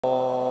Hít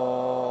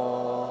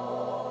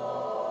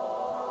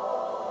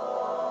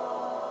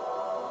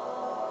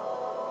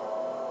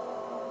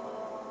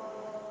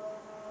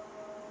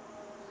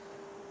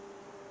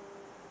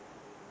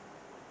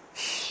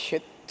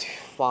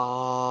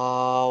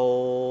vào.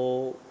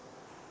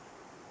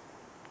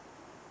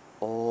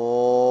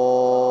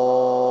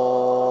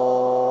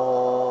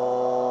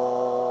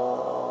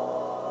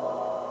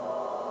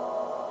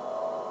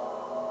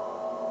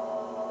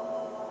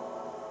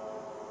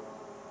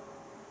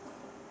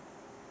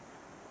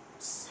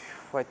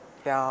 Phật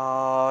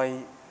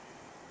trời.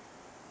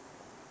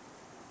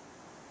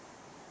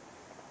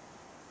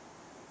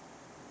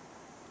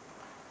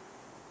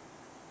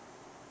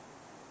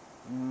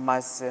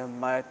 Mà sẽ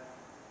mất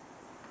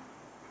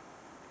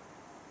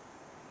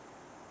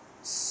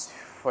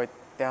Phật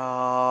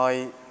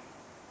trời.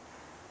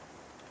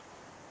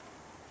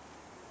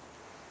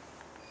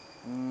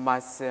 Mà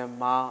sẽ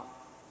mất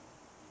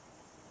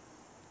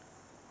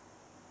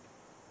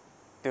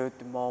từ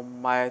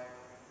mong mệt.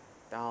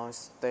 Chào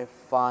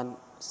Stefan,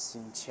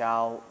 xin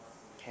chào.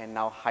 Can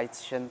now hãy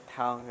chân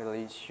thang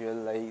release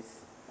your legs.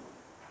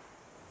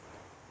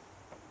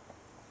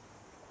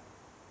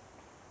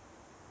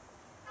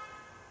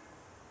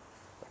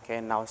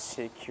 Okay, now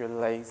shake your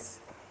legs.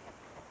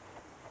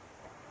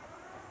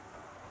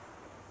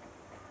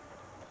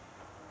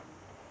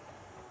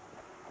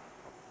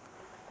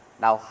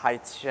 Now hai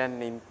chân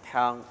lên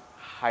thang,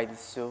 hai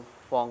xuống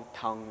phong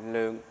thẳng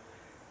lưng.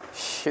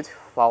 Hít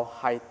vào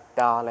hai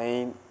ta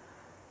lên.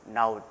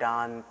 Now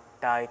đan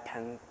tay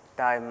thân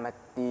tay mắt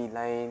đi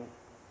lên.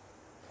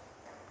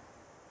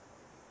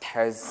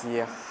 Thở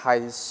ra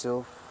hai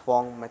xuống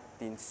phong mắt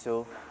đi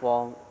xuống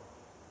phong.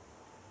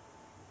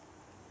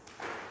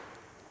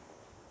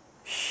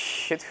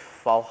 Hít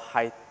vào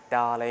hai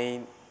ta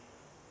lên.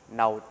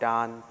 Now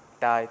đan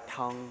tay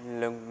thẳng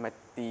lưng mắt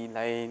đi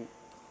lên.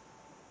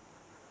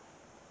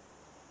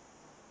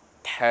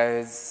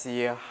 Thở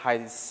ra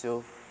hai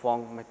xuống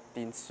phong mắt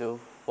đi xuống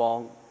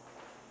phong.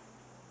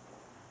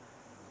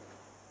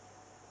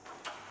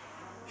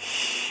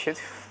 Hít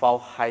vào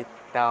hai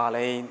ta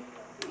lên.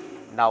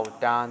 Now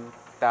đan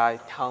tay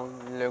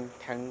thẳng lưng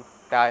thân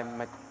tay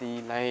mắt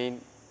đi lên.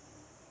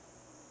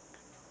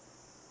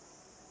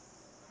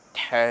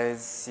 Thở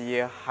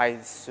ra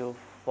hai xuống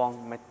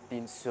phong mắt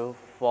đi xuống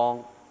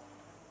phong.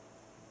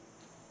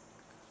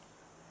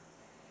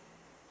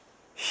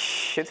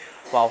 Hít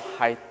vào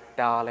hai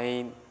ta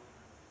lên.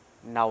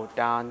 Now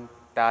đan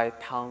tay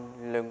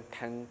thẳng lưng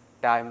thân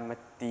tay mắt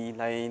đi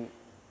lên.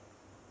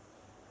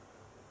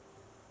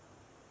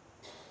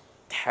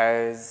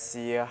 Thở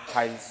ra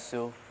hai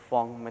xuống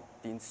phong mắt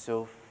đi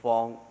xuống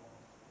phong.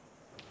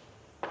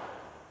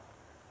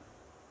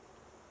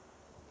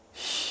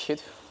 Hít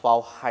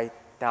vào hai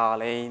ta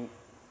lên.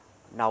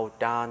 Now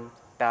đan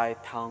tay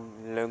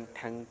thẳng lưng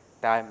thân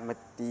tay mắt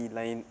đi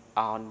lên.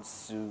 On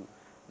zu.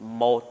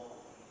 1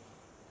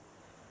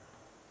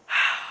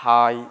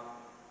 2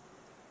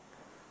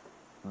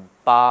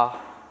 3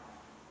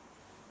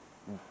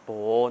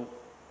 4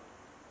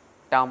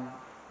 5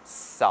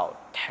 6.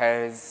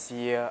 Thở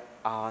ra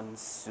on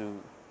zu.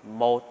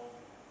 1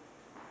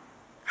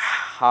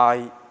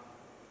 2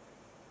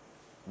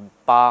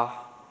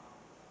 3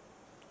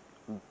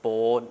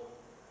 4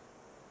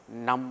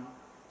 5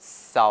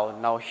 6.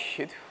 Now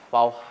hít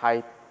vào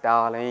hai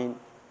ta lên.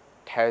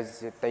 Thở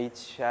ra tay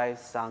trái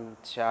sang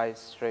trái.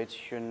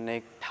 Stretch your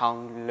neck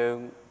thẳng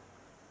lưng.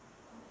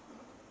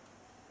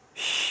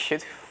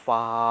 Hít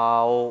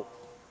vào.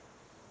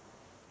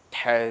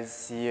 Thở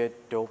ra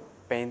đổ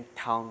bên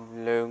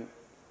thẳng lưng.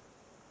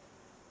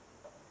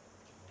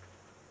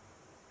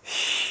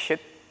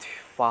 Hít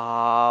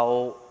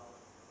vào.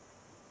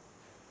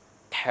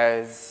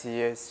 Thở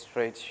ra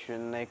stretch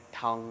your neck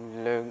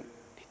thẳng lưng.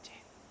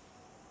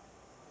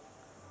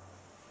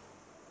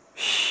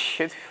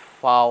 Hít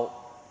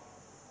vào.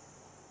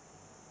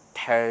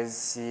 Thở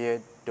ra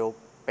đổ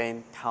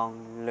bên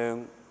thẳng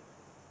lưng.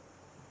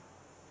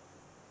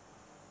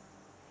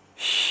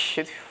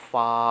 Hít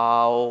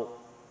vào.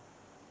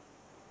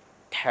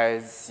 Thở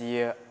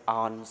ra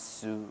on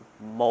zu.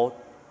 1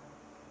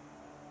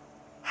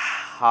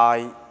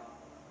 2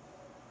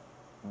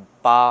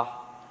 3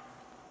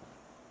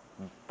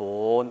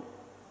 4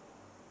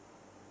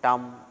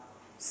 5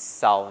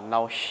 6.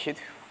 Now hít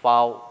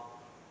vào.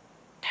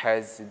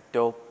 Thở ra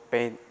đổ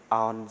bên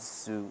on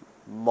zu.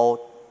 1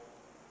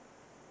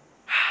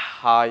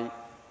 2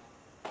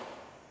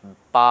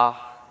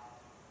 3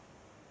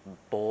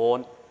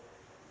 4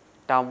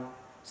 5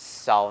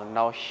 6.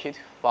 Now hít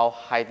vào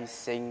hai đi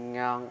sinh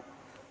ngang.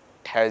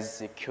 Thở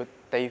ra cute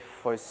tay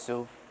phải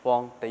xuống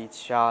phong tay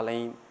trái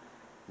lên.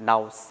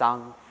 Now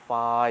sang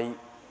vai.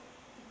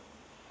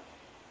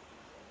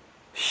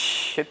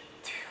 Hít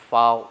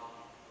vào.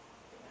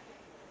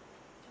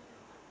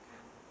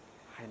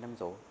 2 năm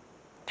rồi.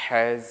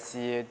 Thở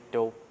ra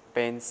đổ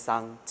bên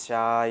sang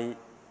trái.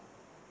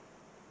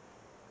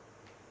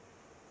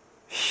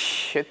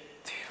 Hít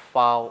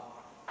vào.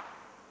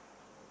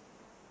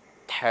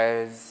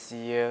 Thở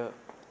ra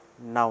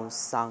now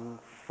sang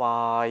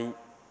vai.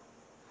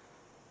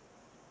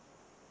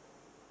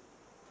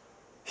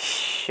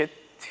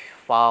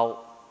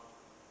 vào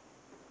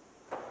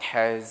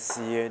thế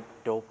giới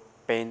đột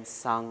bên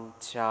sang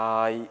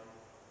trái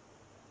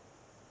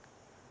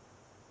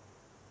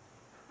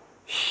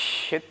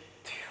hít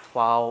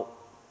vào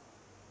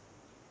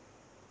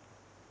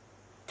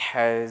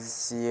thế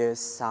giới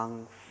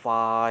sang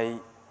phải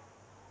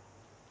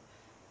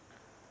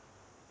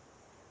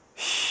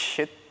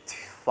hít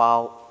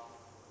vào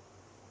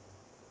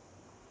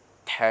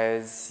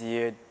thế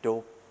giới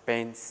đột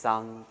bên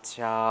sang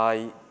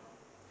trái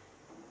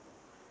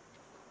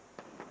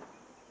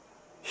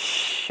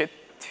hít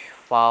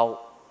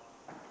vào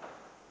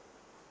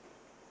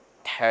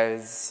thế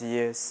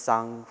giới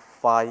sang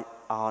phải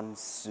an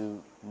sự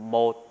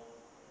 1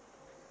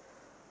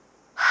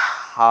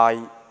 2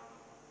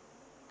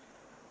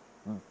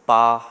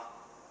 3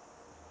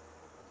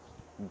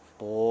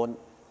 4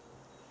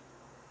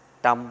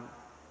 5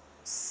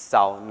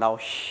 6 nào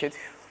hít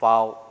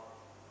vào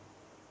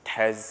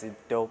thế giới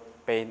đột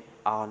bên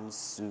an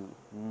sự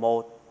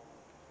 1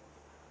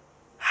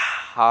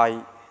 2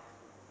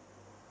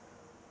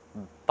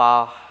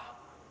 3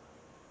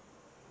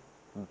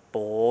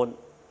 4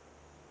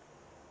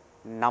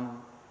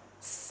 5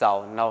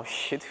 6 nào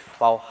hít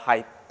vào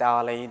hai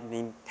ta lên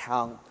nhìn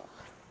thẳng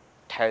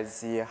thế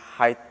giới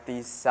hai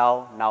tí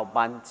sau nào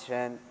bàn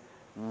chân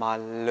mà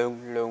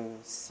lung lung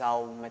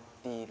sau mất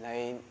đi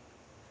lên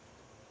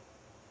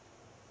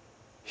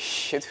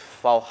hít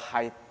vào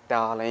hai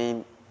ta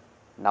lên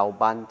nào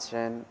bàn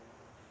chân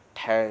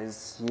thế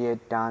giới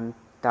đàn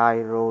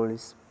tay roll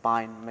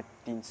spine mất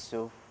đi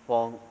xuống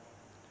phong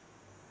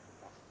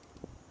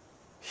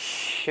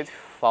hít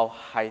vào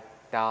hai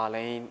ta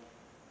lên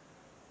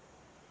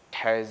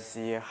thế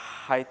giới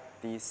hai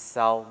tí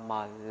sau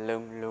mà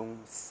lung lung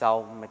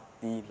sau mất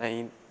đi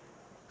lên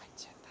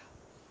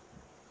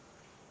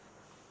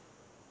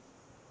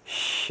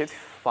hít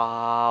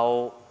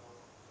vào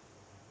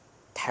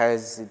thế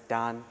giới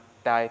đàn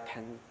tay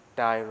thân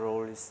tay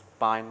roll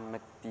spine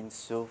mất đi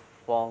xuống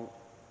phong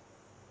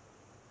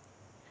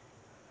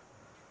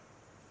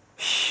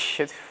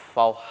hít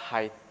vào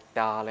hai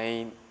ta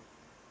lên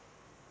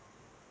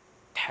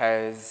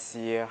thế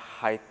giới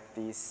hai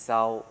tí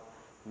sau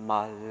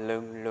mà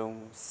lung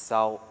lung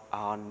sau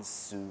an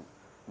sự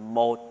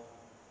 1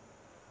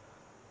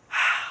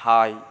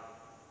 2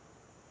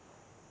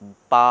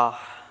 3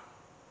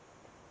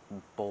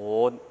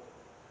 4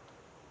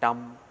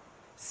 5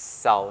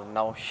 6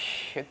 nào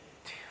hít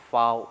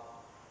vào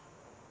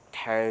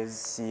thế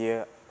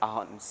giới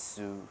an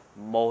sự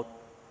 1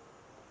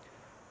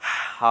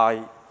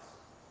 2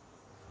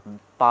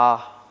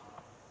 3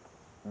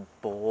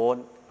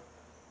 4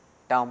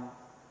 5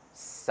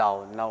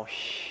 6 nào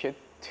hít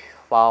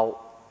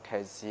vào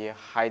thế giới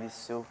hai đi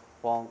xuống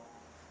phong.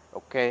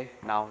 Okay,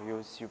 now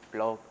use your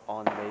block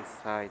on this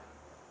side.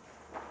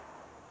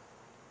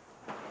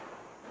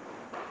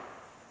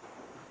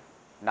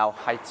 Now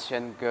hai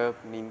chân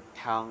gập nhìn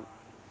thẳng.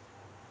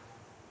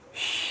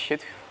 Hít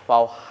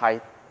vào hai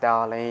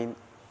ta lên.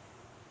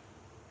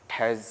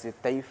 Thế giới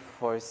tay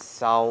phía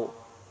sau.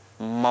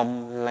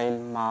 Mông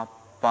lên mà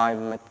vai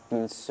mặt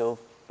nhìn xuống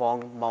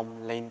phong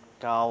mông lên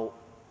cao.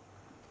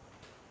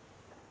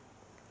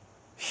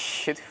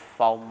 Hít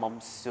vào mông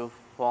xuống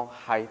phong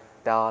hai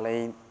ta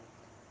lên.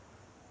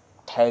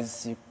 Thế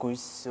giới cúi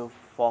xuống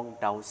phong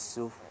đầu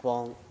xuống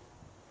phong.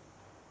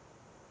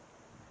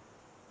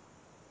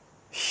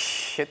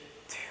 Hít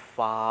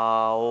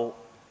vào.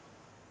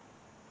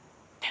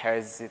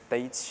 Thế giới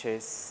tay chế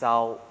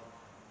sau.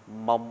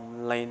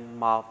 Mông lên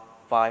mà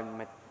vai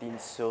mặt tin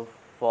xuống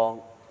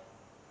phong.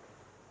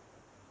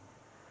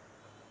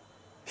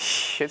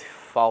 Hít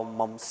vào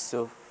mông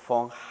xuống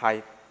phong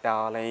hai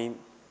ta lên.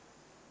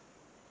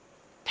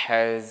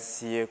 Thế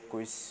giới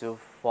cúi xuống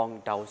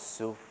phong đầu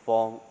xuống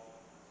phong.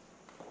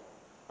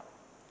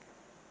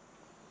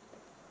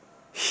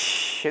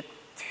 Hít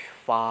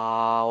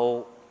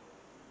vào.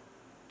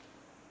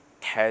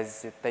 Thế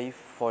giới tay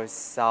phía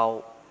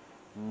sau.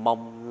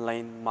 Mông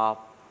lên mà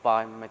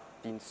vai mặt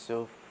tin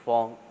xuống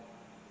phong.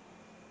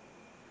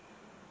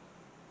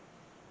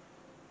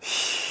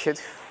 Hít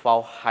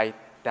vào hai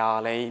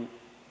ta lên.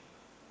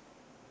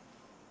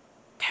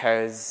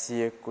 Thế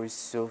giới cúi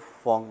xuống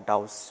phong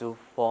đầu xuống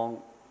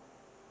phong.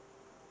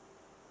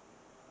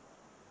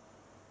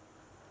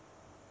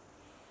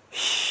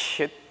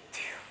 Hít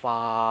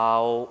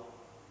vào.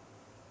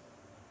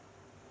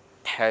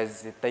 Thế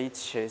giới tay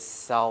chế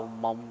sau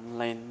mông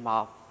lên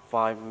mà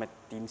vai mặt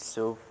tin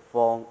xuống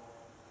phong.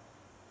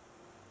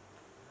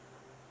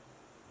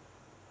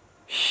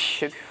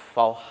 Hít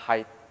vào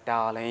hai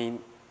ta lên.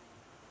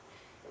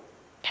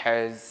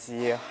 Thế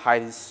giới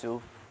hai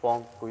xuống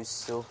phong cúi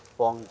xuống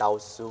phong đầu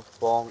xuống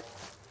phong.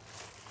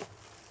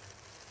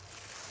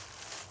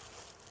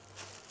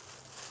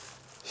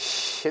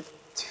 Hít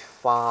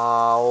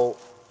vào.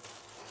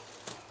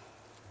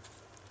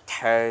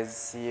 Thế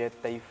giới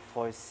tay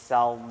phía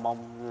sau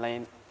mông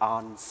lên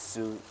an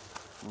sự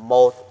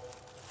 1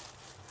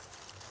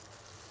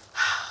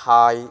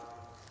 2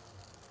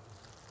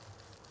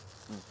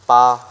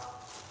 3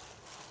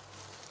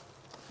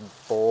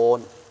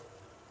 4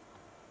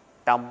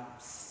 tâm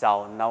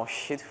sau nào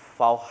hít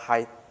vào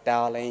hai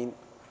ta lên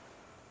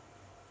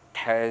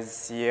thế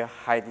giới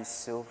hai đi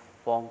sư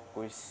phong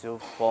quy sư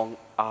phong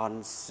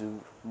an sư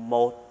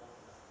một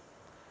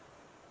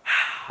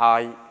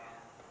hai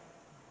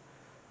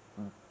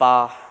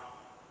ba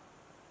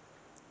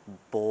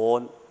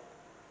bốn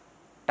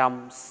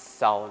tâm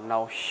sau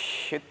nào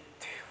hít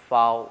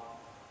vào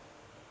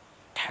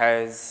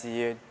thế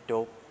giới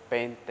đột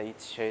bên tay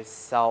chế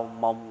sau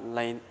mong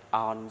lên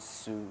an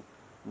sư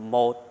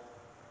một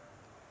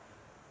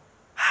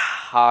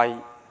hai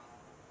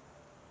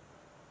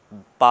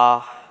ba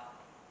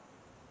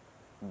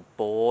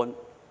bốn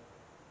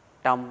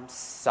tâm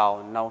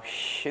sau nào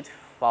hít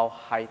vào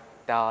hai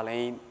ta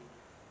lên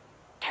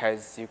thế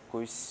giới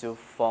quy sư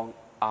phong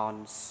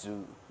an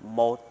sư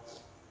một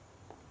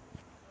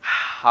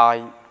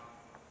hai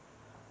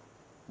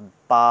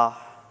ba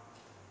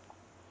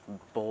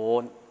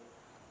bốn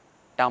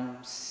tâm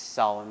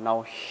sau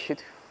nào hít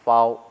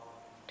vào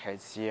thế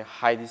giới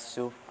hai đi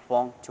sư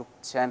phong chúc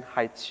chân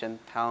hai chân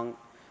thang.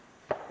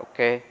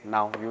 Okay,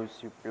 now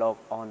use your block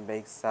on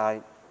back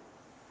side.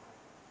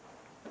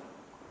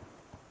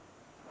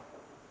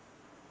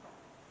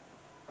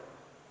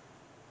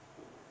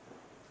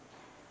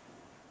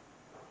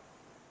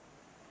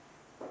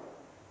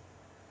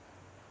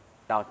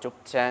 Now chúc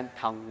chân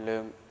thang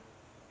lưng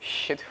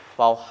hít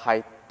vào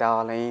hai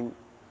ta lên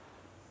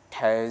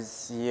thế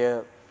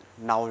giới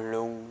nào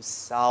lưng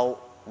sau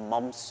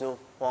mong sư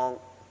phong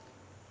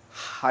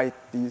hai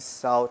đi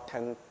sau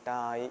thân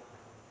tay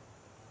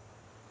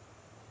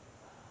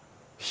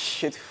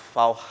hít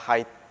vào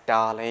hai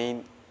ta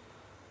lên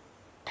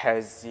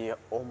thế giới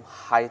ôm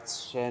hai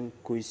chân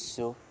cúi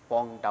sư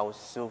phong đầu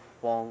sư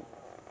phong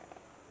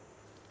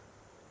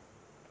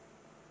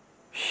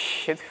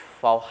hít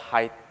vào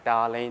hai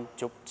ta lên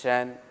chúc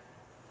chân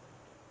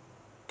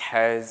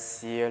thế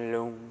giới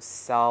lưng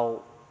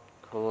sau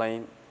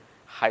lên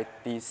hai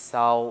đi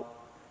sau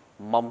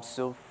mong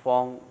sư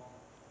phong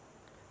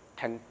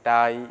thân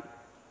tay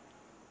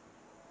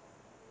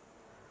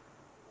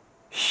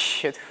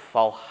hít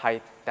vào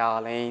hai ta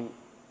lên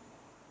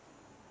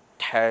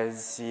thế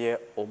giới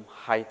ôm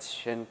hai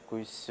chân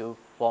cúi sư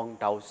phong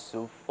đầu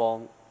sư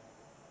phong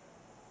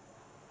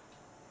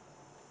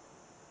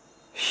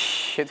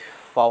hít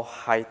vào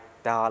hai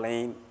ta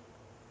lên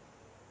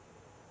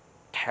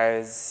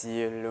thế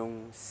giới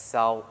lưng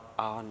sau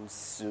an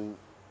sư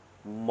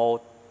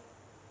một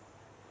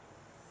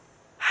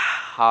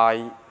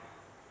hai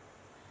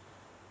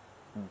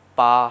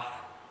ba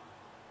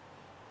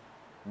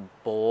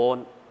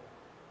bốn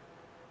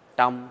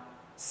tâm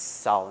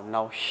sau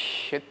nào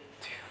hít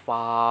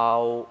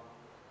vào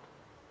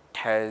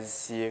thế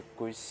giới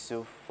quy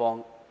sư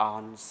phong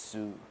an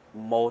sư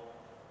một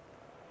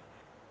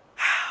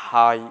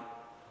hai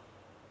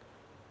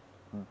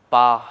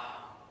ba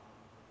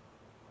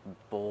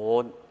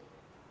bốn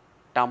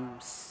tâm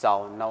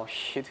sau nào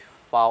hít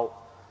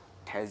vào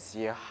thế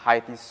giới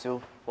hai đi sư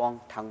phong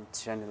thẳng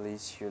chân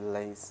release your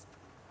legs.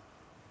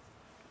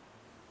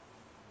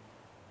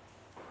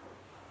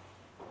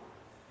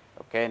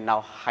 Okay,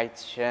 now hai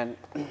chân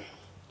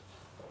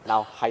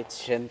now hai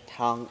chân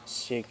thẳng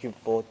shake your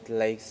both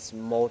legs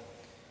một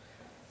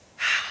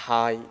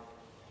hai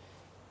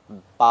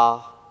ba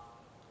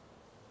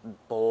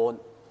bốn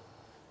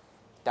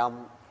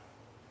tâm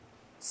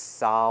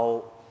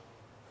sáu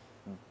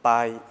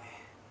bảy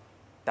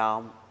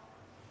tám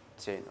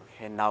chín.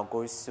 Okay, now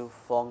go to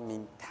phong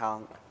nhìn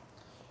thẳng.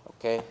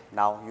 Okay,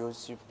 now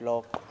use your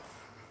block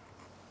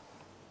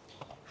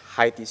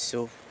hai đi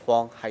sư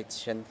phong hai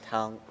chân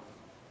thẳng.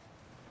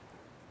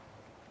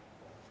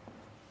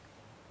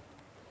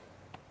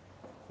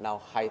 Now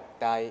hai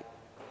tay.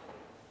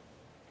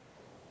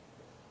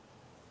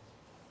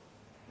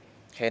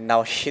 Okay,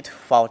 now hít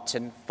vào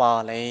chân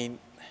phải lên.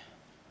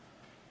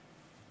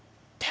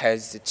 Thế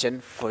giới chân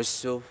phải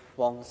sư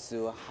phong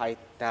giữa hai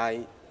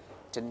tay.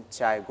 Chân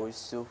trái gối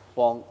sư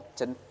phong,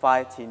 chân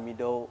phải thì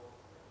middle.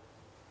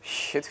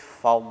 Hít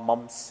vào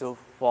mông sư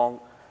phong,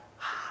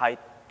 hai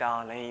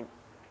tay lên.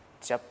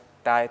 Chắp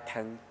tay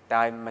thân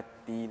tay mặt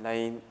đi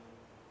lên.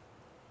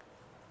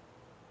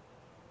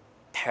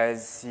 Thế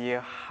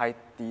giới hai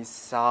đi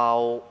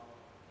sau,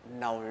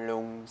 nào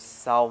lưng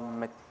sau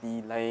mặt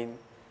đi lên,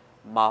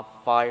 mà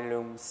phải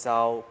lưng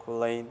sau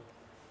lên.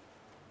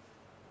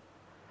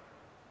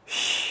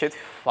 Hít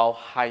vào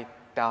hai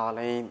ta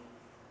lên.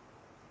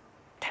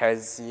 Thế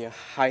giới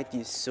hai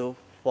đi sư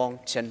phong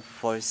chân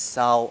phải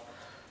sau,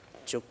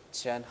 chúc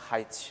chân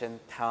hai chân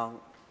thẳng.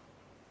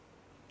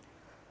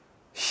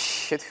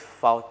 Hít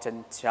vào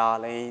chân trái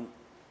lên.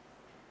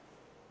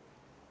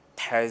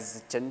 Thế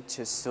giới chân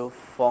trái sư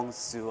phong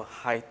giữa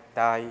hai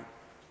tay,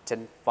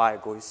 chân phải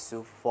gối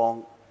sư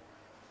phong.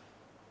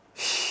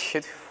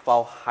 Hít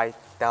vào hai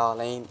ta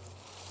lên,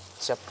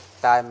 chắp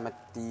tay mặt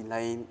đi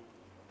lên.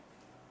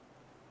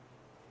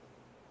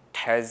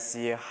 Thế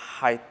giới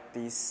hai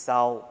đi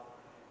sau,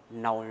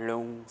 nào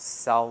lưng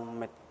sau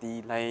mặt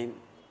đi lên,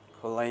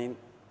 lên.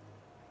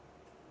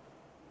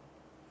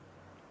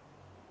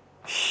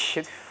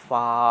 Hít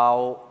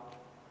vào.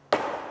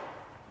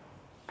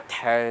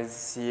 thế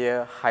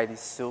giới hay đi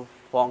su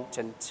phong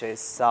chân chế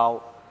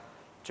sau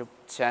chúc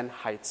chân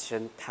hay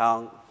chiến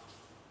thắng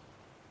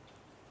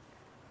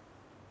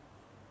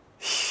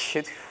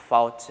hít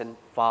vào chân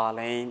pha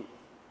lên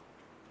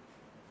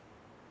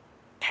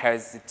thế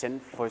giới chân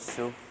phơi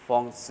su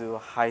phong dù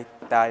hai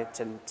tay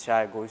chân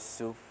trái gối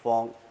su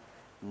phong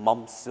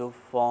mông su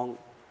phong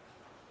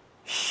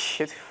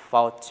hít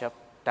vào chấp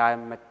tay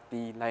mặt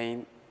đi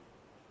lên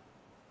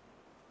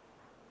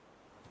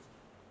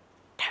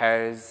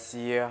thế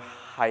giới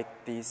hai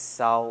tí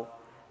sau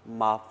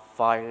mà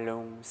phải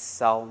lung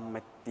sau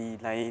mặt đi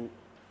lên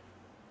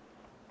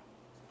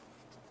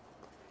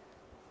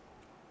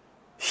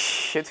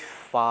hít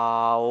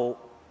vào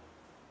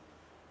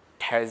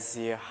thế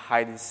giới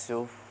hai đi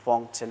su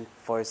phong chân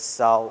phơi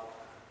sau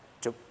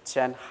chúc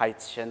chân hai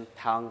chân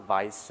thang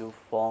vai su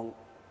phong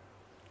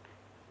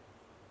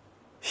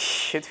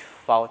hít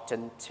vào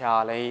chân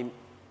trái lên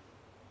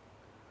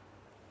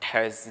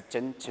thế giới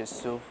chân chỉ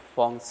su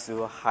phong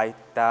su hai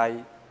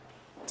tay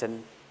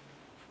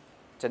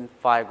chân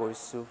phải gối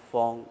su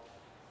phong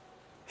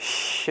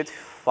hít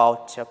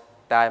vào chấp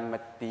tay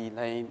mặt đi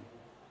lên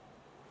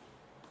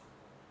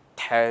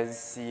thế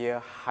giới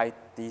hai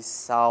tí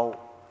sau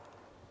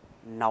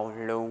nào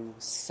lung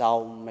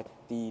sau mặt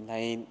đi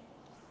lên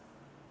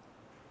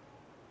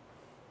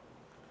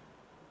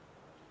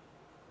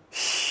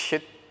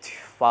hít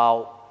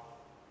vào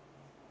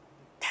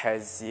thế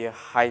giới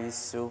hai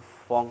su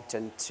phong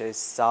chân chế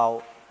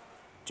sau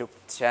chúc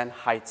chân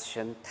hai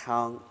chân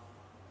thang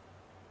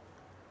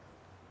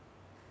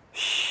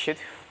hít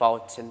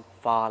vào chân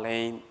pha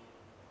lên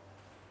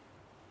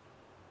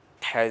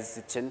thế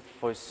giới chân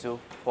phơi su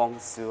phong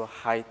su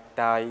hai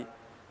tay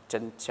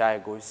chân trái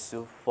gối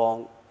su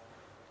phong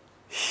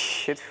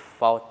hít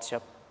vào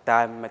chấp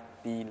tay mặt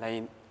đi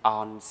lên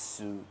an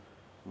su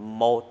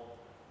một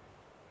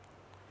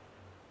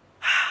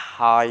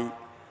hai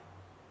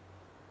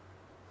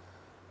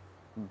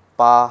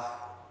ba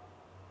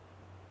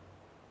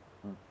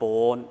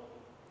bốn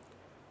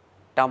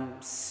năm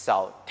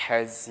sáu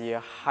thế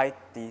giới hai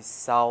tí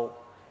sau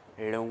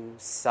lung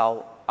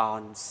sau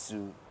an su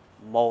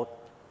một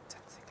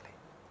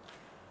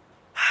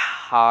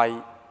hai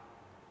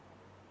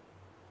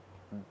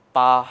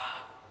ba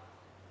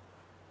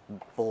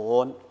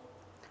bốn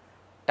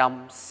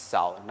năm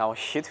sáu nào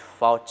hít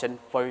vào chân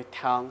phơi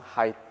thang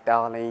hai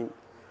ta lên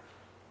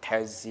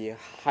thế giới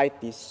hai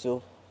tí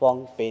su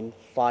phong bên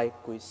phải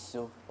của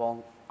su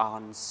phong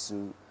an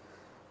su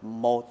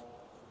một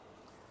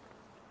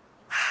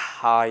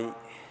hai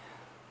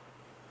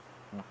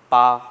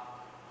ba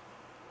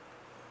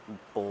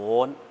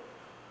bốn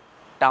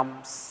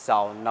năm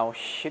sáu nào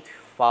hít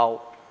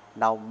vào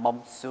nào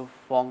mông su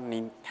phong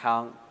nín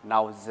thang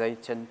nào dây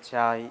chân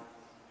trái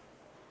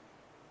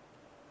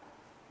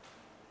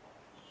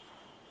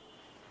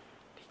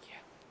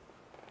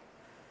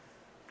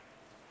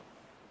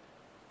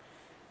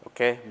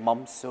ok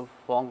mông su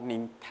phong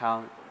nín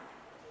thang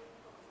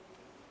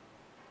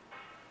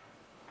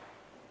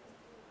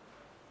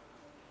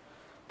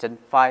chân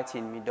phải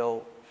trên middle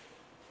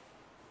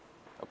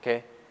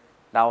ok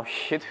nào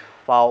hít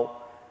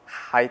vào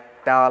hai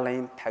ta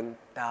lên thẳng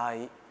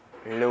tay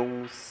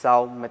lung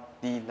sau mặt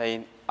đi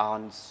lên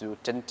an su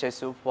chân chế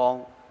su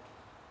phong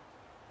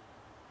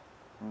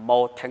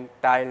một thẳng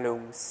tay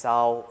lung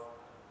sau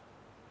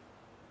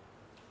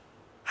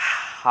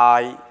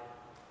hai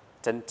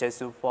chân chế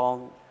su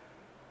phong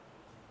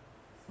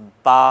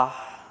ba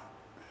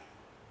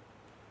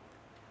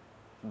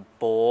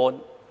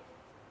bốn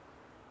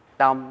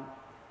năm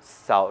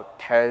sáu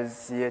thế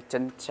giới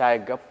chân trái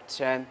gấp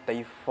chân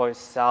tay phải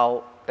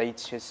sau tay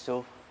chế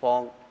su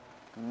phong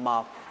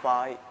mà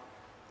phải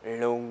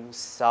lung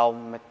sau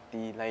mặt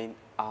đi lên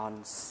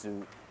an su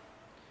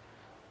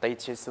tay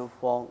chế su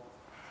phong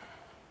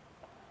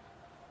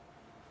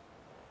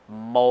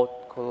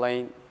một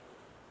lên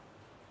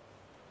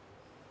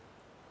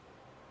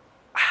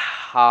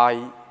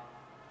hai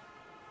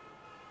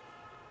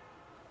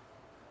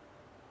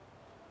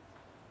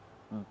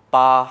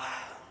ba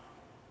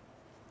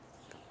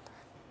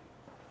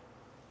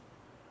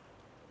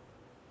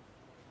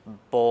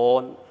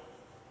bốn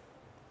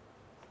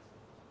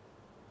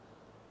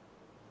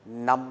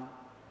năm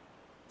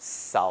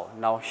sáu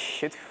nào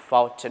hít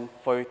vào chân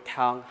phơi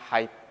thang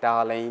hai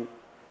ta lên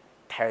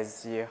thế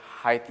giới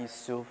hai tí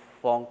su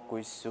phong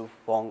của su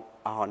phong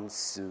an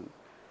su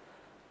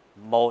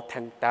một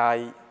thằng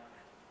tay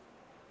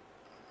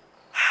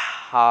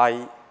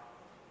hai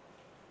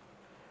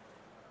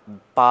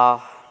ba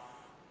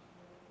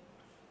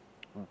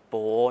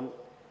bốn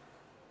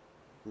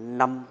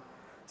năm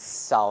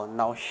sáu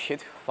nào hít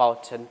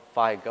vào chân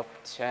phải gấp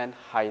chân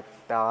hai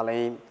ta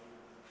lên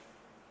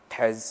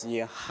thế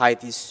giới hai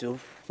tí su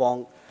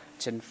phong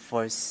chân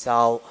phải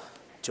sau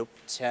chúc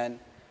chân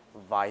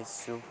vai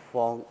su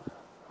phong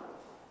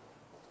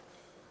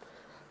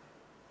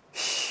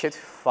hít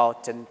vào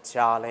chân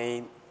trái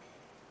lên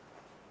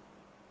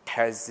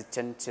thế giới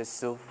chân chế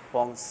su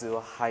phong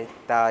giữa hai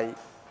tay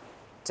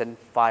chân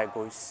phải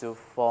gối su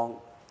phong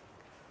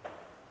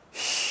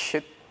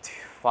hít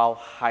vào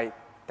hai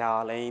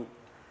ta lên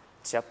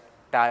chấp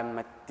tay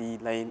mặt đi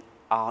lên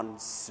an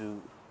sự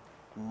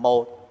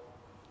 1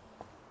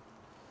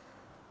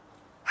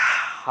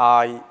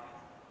 2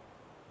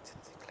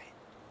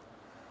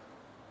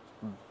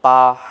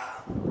 3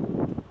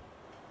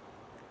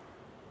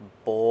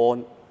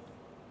 4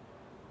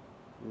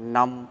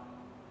 5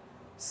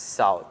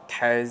 6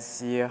 thế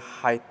giới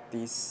hai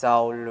tí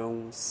sau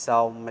lưng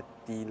sau mặt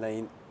đi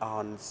lên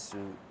an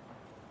sự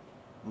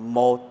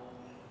 1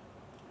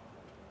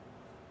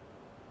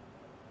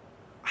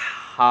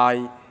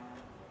 2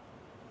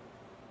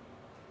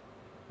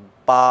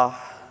 3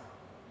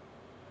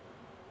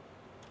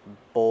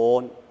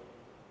 4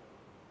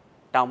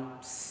 5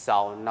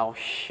 6 nào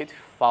hít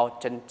vào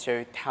chân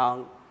trời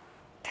thang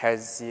thế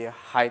giới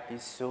hai tí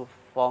số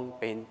phong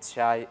bên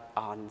trái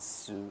an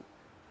sự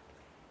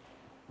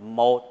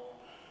 1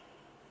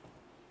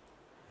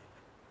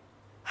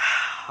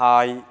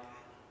 2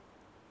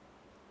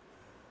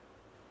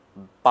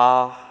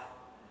 3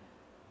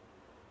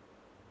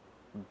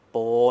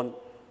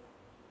 4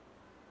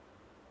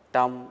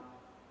 5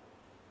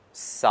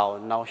 6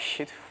 nào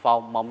hít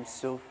vào mắm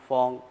số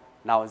phong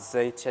nào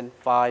dây chân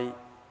phải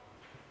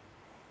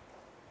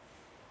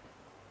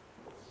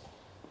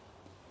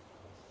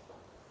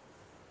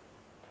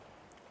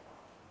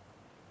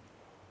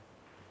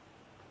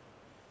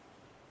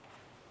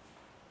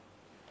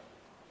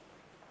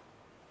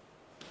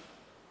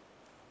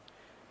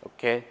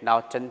ok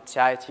nào chân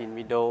trái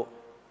 90 độ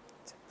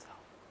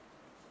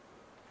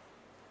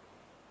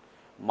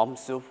mắm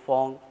số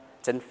phong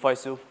chân phải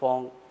số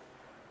phong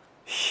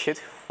hít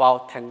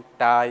vào thẳng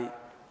tay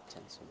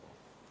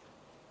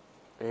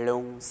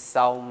lưng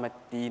sau mặt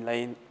đi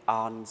lên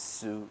an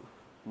sự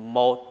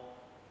 1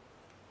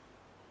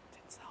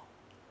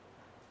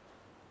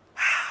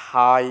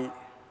 2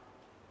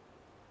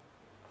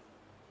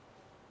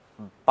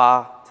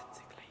 3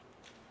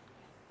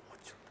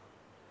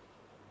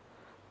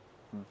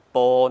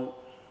 4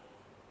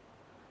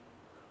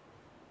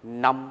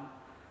 5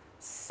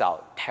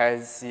 6 thế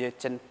giới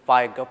chân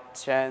phải gấp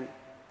chân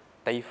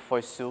tay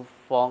phải số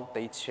phong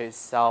tay trái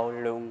sau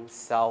lưng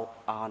sau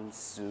an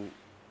sự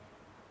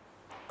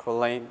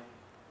cố lên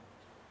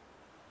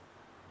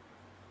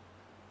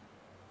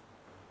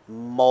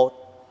 1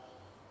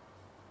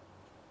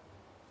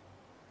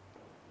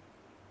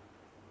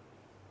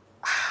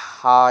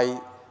 2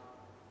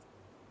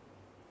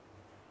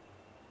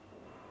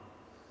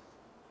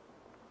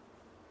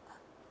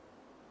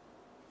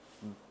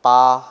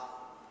 3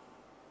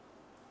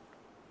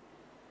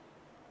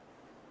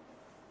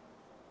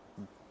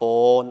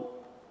 4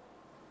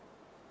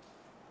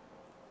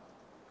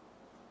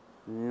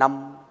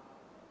 5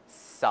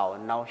 6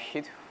 nào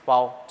hít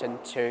vào chân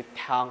trời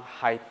thang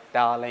hai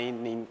ta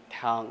lên nín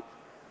thang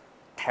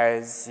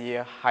thế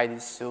giới hai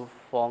số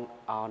phong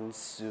an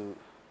sự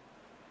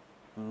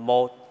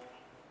 1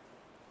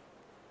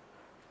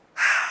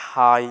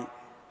 2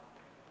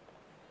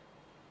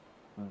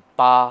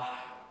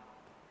 3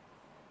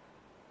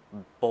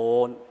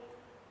 4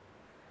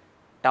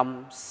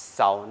 5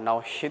 6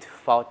 nào hít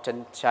vào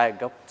chân trái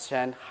gấp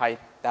chân hai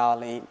ta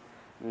lên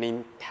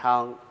nín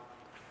thang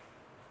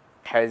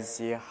thế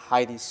giới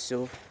hai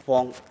số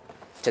phong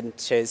chân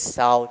trái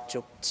sau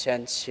chụp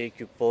chân shake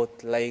your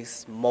both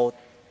legs 1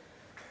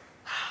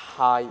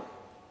 2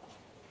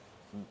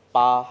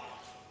 3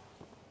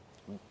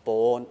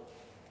 4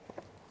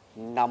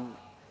 5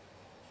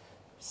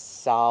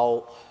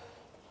 6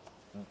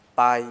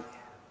 7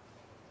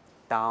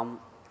 8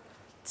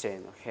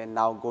 9 ok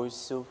nào gối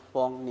số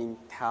phong nín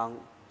thang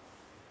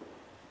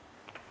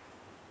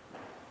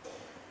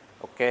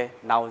ok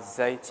nào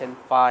dây chân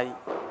phải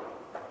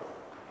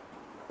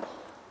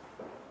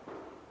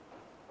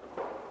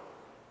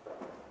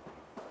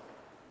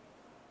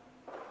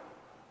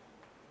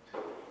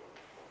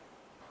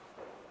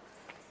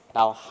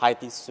nào hai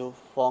tí số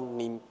phong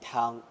nín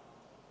thang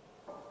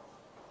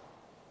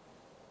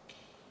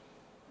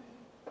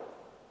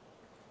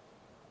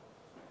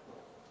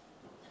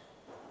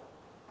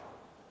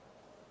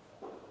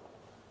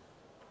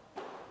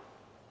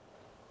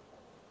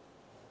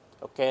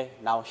ok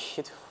nào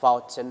hít vào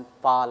chân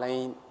phải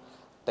lên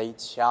tay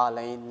trái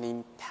lên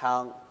nín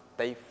thang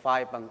tay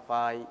phải bằng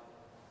vai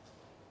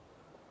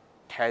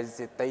thế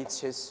giới tay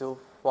trái số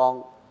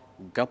phong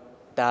gấp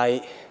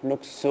tay nút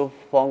số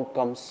phong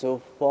cầm số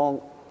phong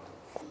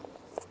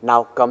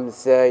nào cầm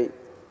dây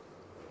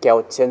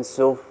kéo chân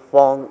số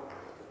phong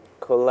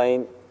cố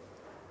lên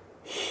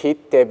hít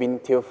tay bình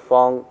thiêu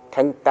phong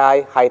thẳng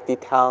tay hai tí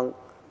thang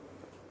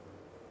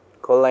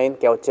cố lên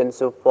kéo chân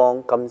số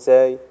phong cầm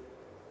dây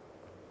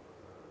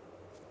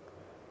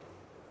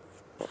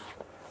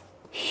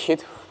hít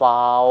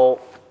vào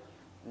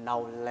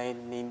nào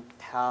lên nín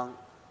thang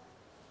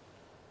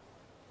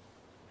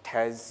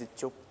thế giới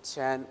chụp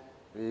chân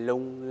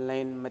lung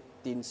lên mặt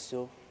tin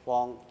số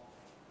phong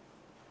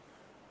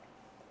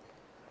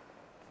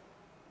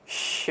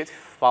hít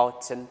vào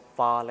chân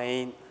phải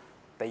lên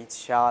tay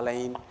trái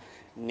lên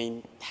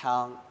nín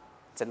thang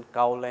chân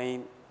cao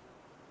lên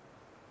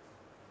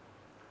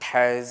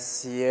thế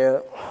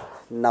giới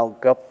nào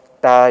gấp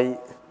tay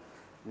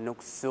nục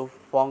su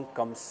phong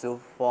cầm su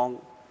phong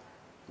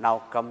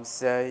nào cầm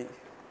dây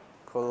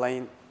cô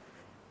lên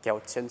kéo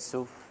chân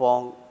su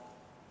phong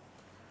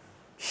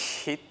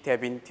hít theo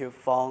bên thiếu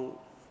phong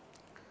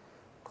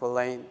cô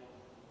lên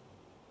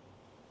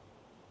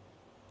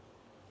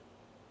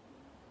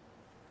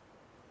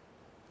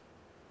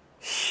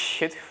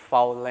hít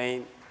vào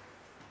lên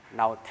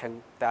nào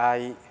thân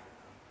tay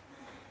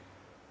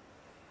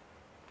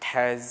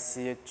theo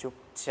dìa chúc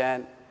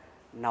chân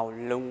nào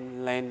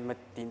lung lên mất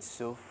tin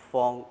su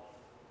phong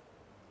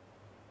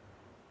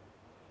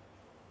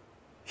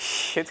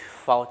hít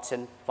vào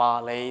chân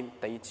pha lên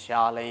tay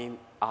cha lên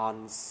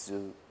an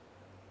sự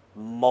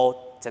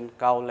một chân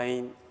cao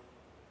lên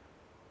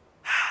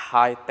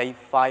hai tay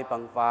phải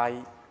bằng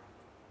vai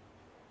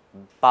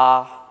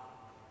ba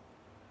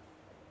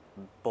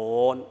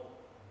bốn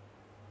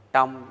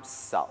năm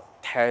sáu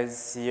theo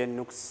dìa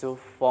nục su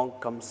phong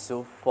cầm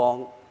su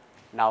phong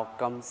nào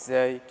cầm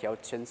dây kéo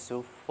chân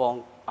su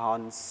phong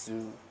an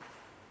sự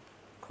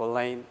cô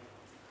lên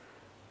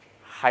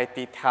hai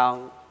tay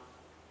thang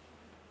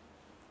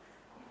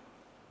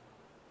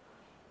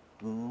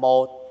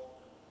một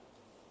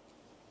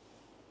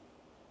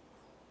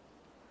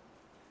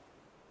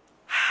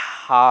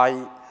hai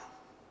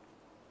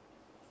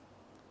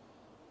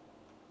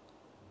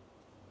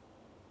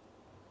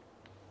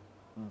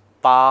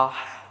ba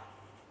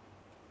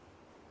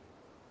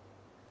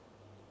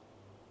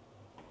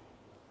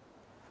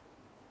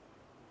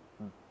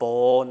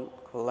bốn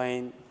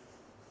lên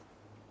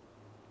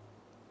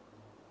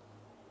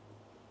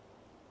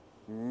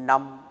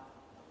năm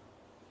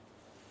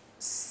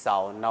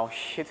sáu nào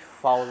hít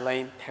vào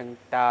lên thân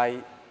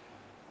tay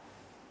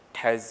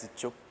theo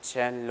chúc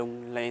chân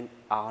lung lên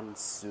an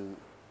sự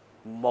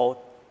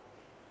một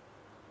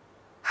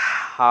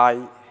hai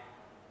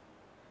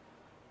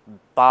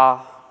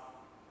ba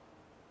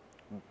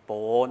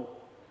bốn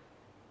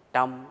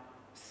năm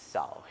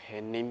sáu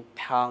hệ nín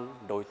thang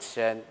đôi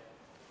chân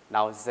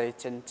nào dây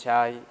chân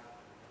trái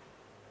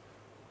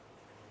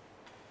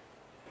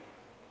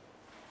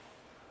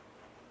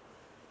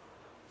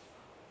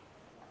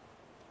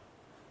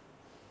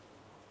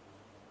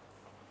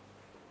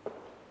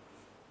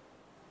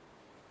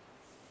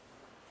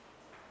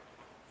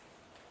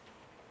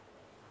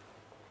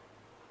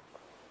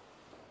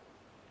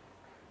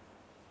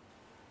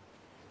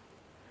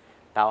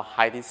nào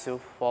hai đi su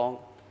phong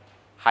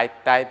hai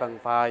tay bằng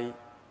vai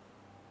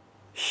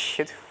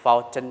hít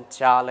vào chân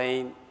cha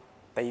lên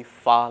tay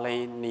pha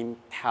lên nín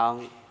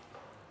thang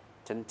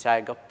chân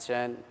trái gấp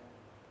chân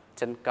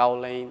chân cao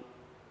lên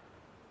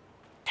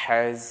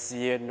theo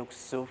dìa nục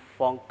su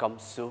phong cầm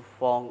su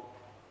phong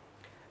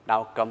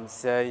nào cầm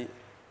dây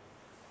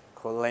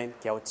cô lên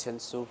kéo chân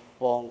su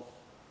phong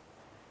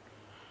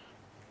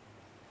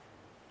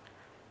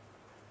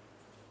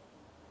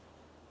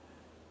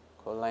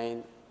cô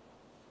lên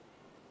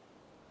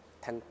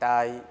thân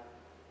tay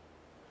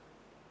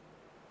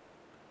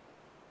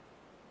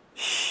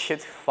hít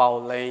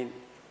vào lên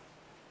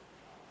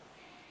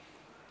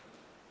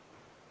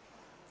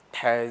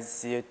theo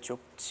dìa chúc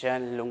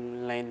chân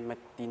lung lên mất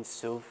tin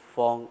su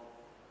phong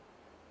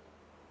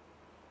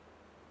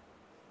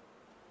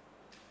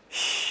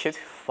hít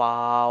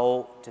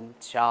vào chân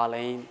cha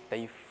lên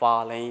tay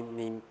pha lên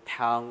nín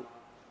thang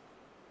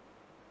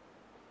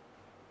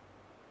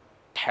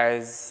theo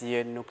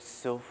dìa nục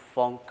su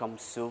phong cầm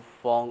su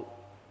phong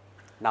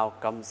nào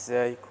cầm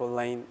dây cô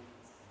lên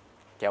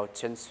kéo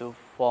chân su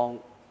phong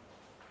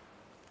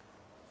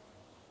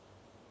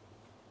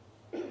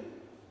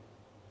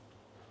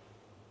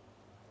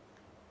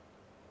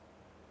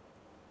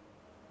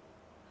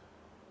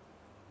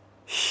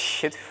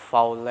hít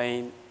vào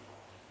lên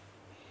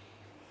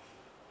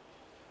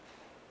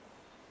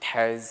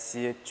theo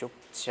dìa chúc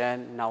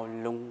chân nào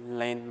lung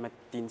lên mất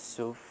tin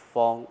su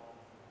phong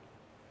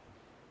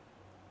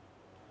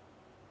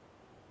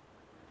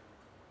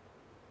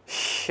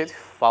hít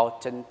vào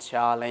chân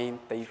cha lên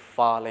tay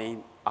pha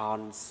lên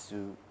an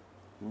sự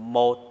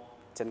một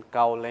chân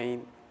cao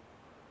lên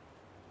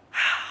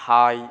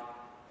hai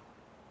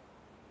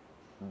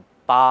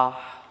ba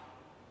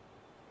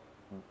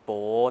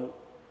bốn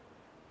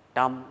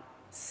năm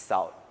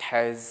sáu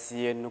theo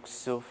dìa nục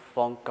su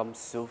phong cầm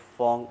su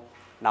phong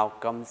nào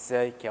cầm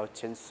dây kéo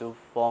chân su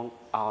phong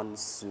an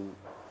sự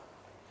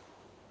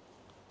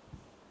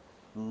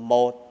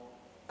một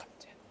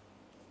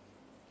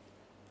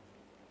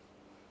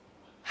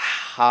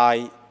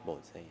hai bộ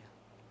dây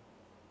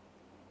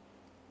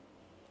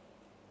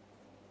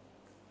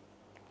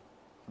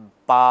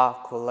ba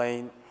cô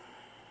lên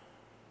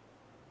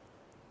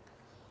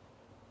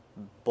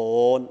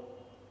bốn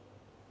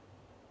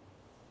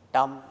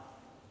năm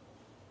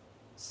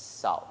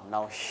sáu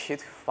nào hít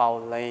vào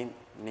lên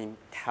nín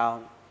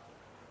thang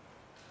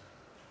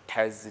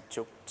theo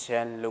chúc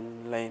chân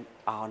lung lên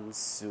an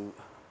sự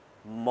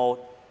một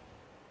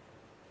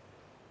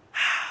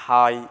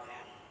hai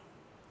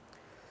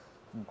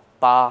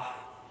ba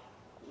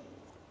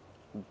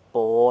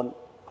bốn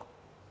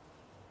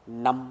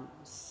năm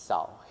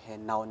sáu hệ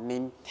nào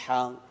nín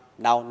thang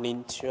nào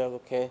nín chưa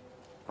ok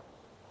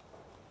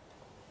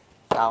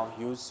Now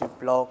use your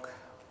block.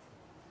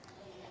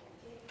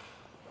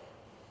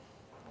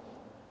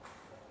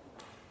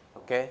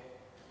 Okay.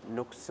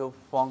 Lúc số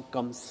phong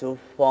cầm số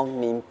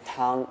phong niệm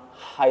thang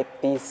hai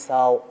tí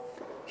sau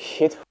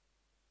hít.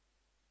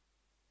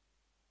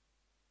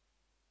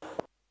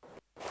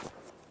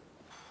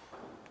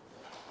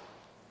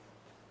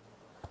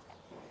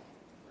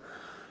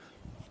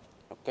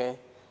 Okay.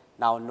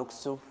 Now lúc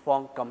số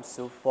phong cầm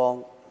số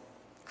phong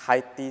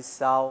hai tí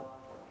sau.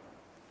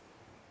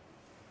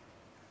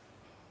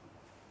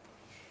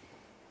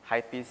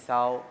 Hai tí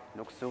sau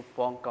lúc số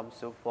phong cầm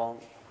số phong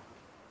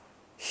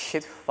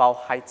hít vào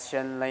hai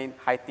chân lên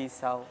hai tí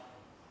sau.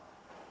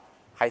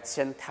 Hai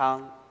chân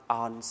thang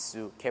on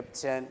xuống khép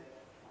chân.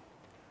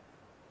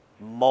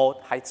 Một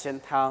hai chân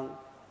thang.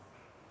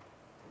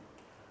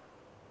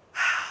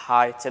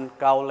 Hai chân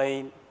cao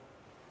lên.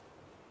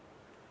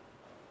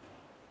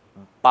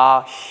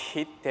 Ba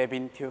hít để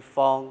bình thường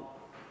phong.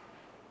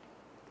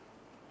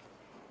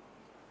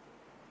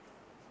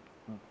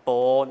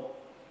 Bốn.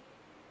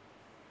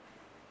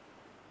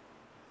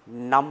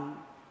 Năm.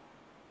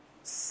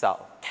 Sáu.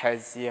 Theo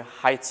dõi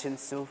hai chân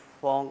xuống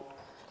phong.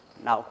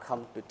 Now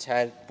come to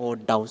tail, pull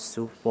down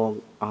xuống phong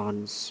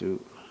on xuống.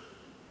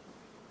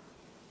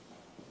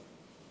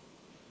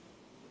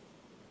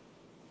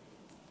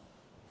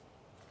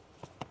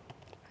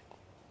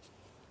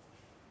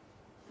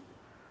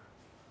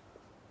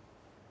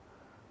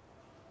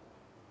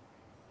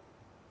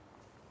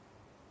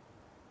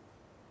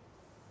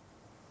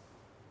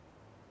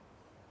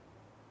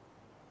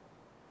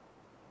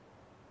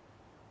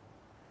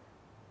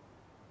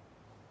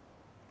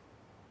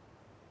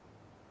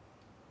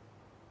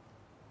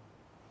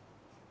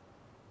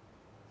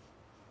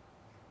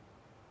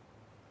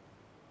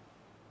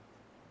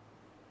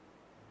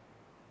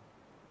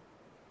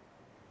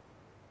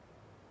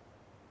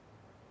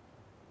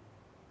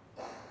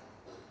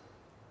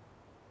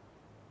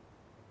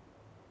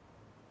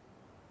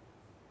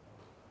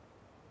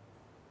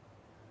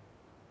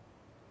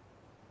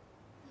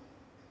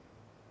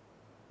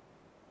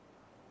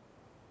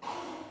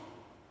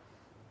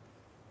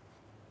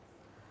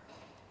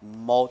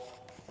 Một,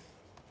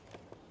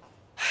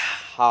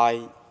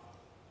 hai,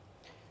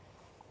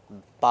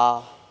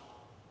 ba,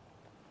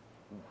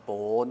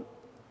 bốn,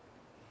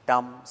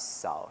 năm,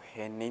 sáu.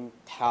 Hẹn nín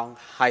thang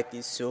hai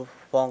tí số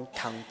phong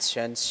thang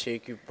chân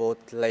shake both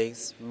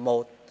legs.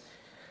 Một,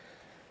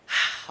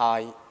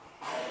 hai,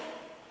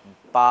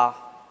 ba,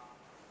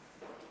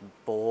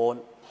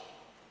 bốn,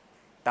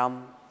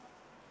 năm,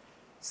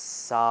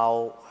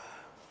 sáu,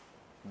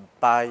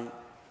 bảy,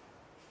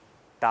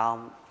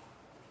 tám.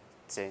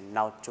 Trên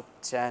nào chụp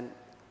chân.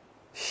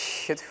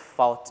 Hít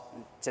vào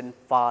chân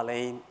pha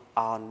lên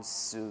on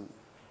xuống.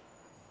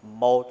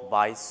 Một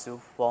vai xuống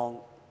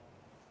phong.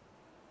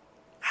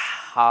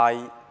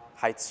 Hai,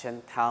 hai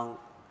chân thang.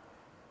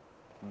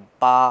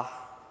 Ba,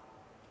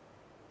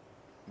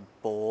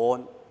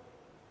 bốn,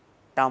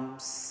 năm,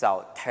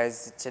 sáu. Theo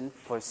chân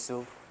phải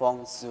xuống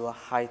phong giữa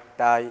hai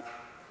tay.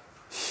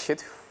 Hít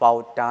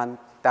vào đan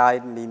tay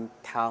nín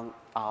thang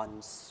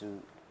on xuống.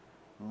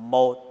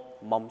 Một,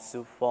 mông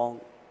xuống phong.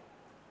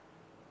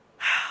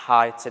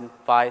 Hai chân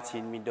phải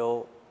trên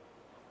middle.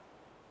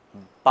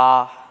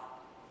 Ba,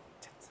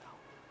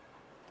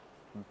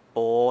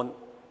 bốn,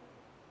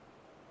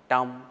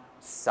 năm,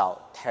 sáu.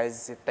 Theo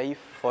tay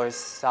phải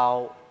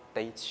sau,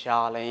 tay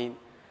trái lên.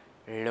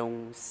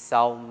 Lưng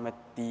sau mặt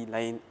đi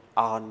lên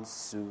on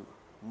xuống.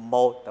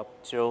 Một tập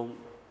trung.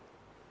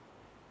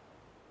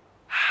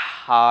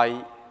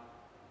 Hai,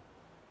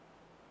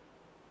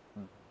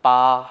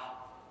 ba,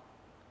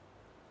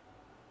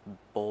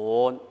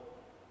 bốn,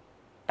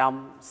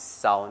 năm,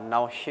 sáu.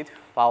 Now hít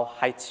vào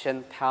hai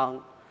chân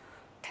thang.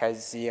 Theo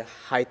dõi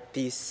hai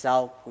tí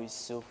sau cúi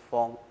xuống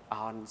phong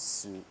on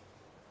xuống.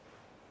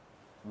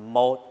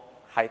 Một,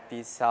 hai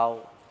tí sau.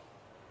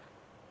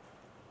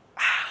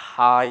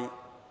 Hai,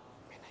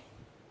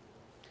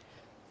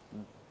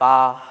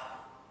 ba,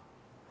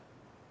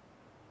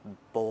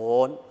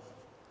 bốn,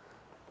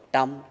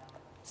 năm,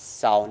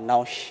 sáu.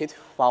 Now hít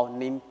vào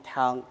nín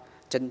thang.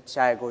 Chân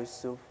trái gối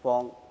xuống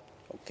phong.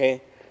 Ok.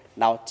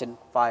 Now chân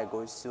phải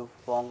gối xuống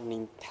phong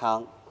nín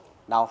thang.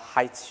 Now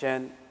hai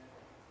chân.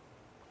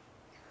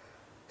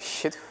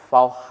 Hít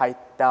vào hai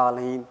tay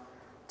lên.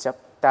 Chắp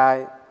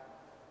tay.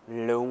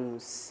 Lưng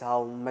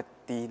sau mặt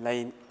đi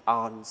lên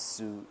on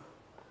xuống.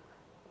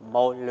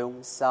 Một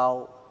lưng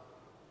sau.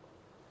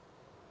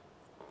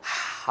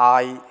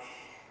 Hai,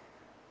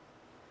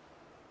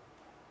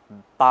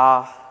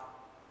 ba,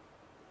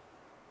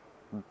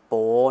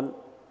 bốn,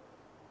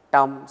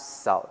 năm,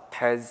 sáu.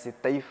 Theo dõi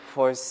tay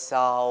phải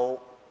sau.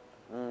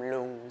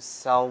 Lưng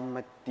sau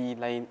mặt đi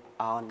lên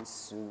on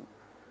xuống.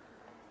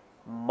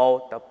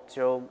 Một tập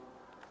trung.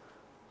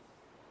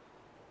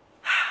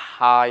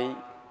 Hai,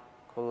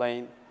 cố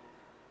lên.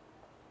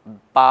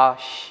 Ba,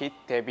 hít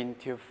để bình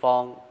thường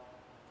phong.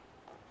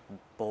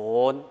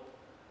 Bốn,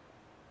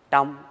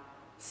 năm,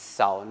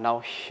 sáu.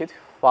 Now hít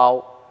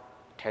vào.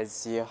 Theo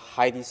dõi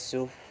hai đi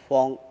xuống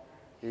phong.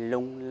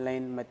 Lưng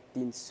lên mặt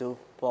đi xuống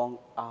phong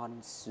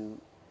on xuống.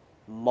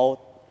 1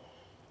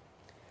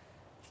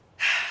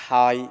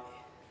 2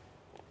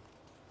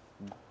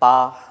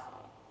 3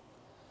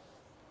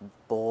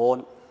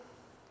 4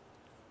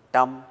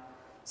 5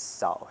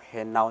 6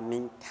 hiện nào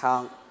ninh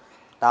thang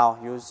tao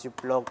use giúp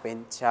log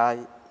bên trái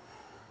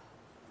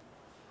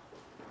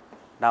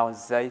nào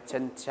dây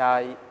chân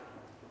trái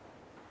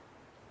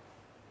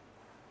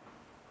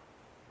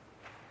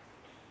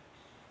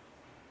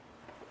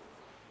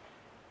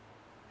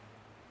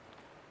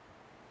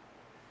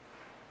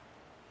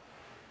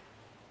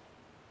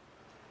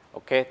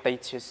ok tay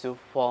chia sư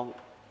phong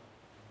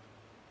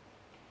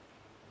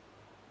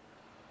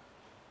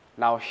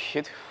nào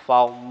hít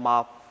vào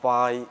mà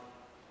phải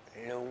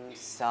lung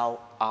sau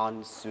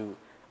an su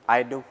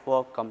I do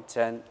for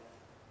content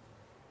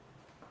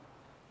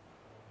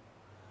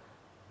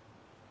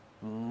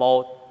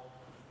 1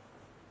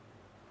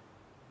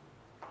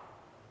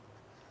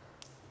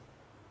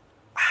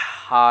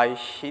 2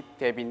 hít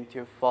tay bên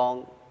tiêu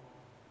phong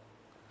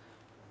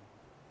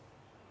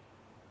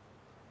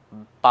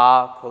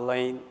 3 cô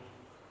lên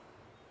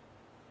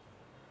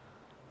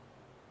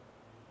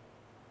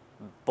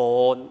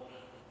 4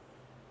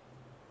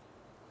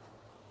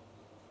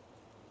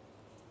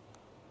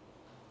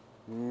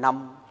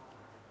 5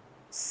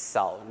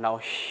 6 nào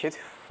hít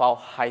vào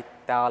hai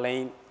ta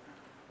lên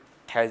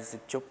theo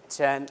chụp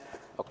chân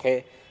ok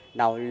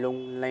nào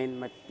lung lên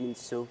mặt tin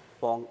su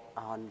phong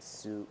an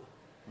su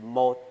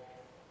 1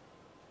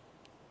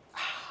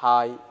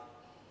 2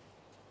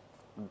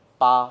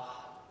 3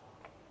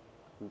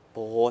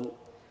 4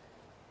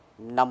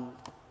 5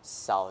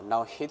 6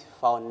 nào hít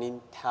vào nín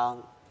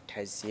thang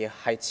theo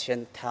hai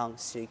chân thang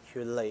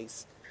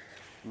circulates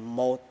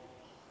 1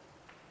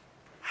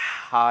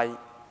 2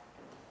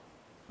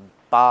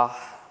 3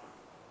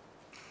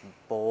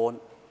 4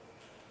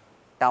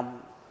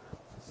 5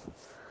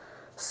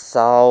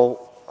 6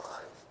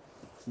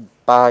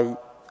 7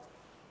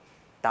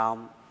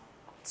 8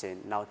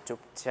 trên nào chụp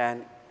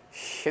chân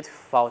hít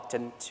vào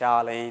chân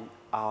cha lên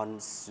an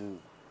su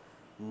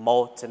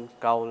 1 chân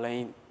cao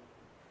lên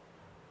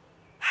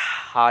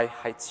 2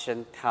 hai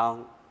chân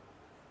thang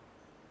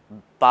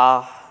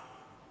 3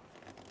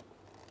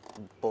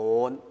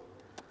 4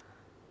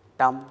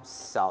 5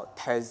 6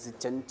 theo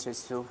chân trên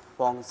su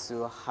phong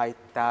su hai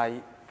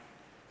tay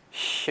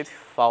hít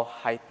vào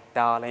hai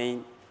ta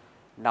lên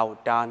nào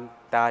đan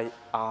tay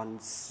an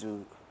su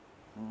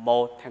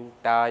 1 thân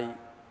tay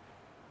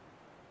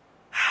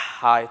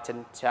 2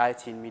 chân trái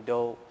trên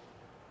middle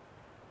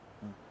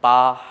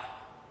 3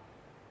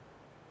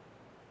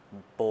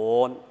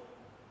 4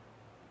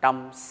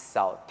 5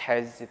 6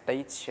 theo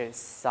tay trên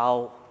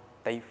sau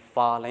tay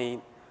pha lên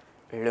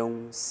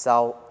lưng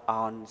sau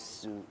an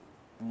su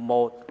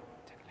 1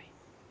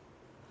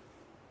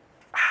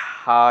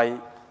 2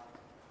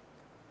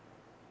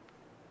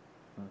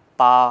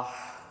 3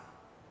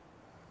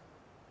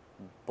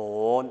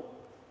 4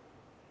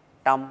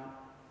 5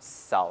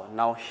 6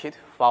 nào hít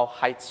vào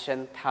hai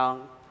chân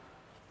thang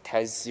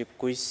theo dự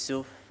quy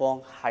sư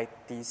phong hai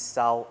tí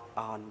sau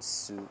an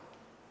su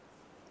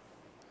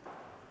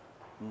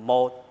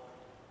 1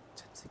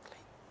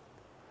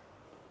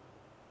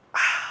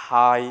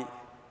 2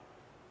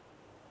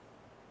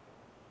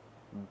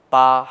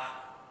 3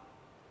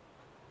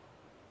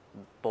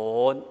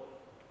 4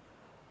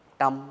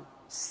 5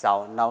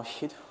 6 nào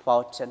hít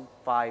vào chân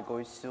phải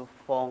gối sư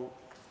phong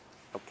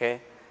ok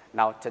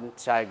nào chân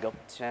trái gập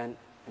chân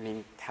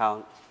nín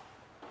thang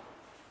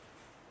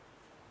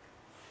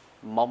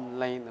mông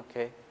lên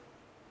ok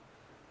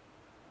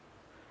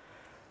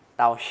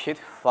nào hít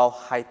vào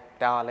hai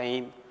ta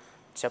lên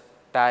chắp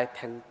tay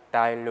thân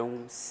tay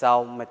lưng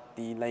sau mặt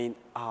đi lên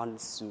an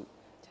su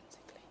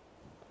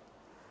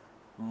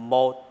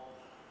 1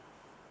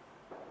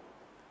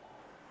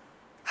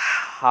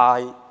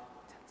 2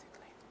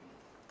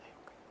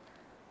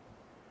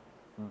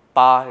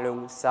 3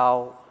 lưng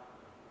sau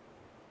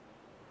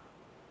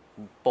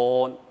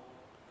 4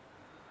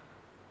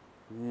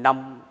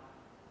 5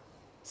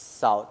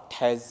 6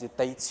 theo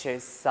tay trên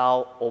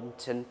sau ôm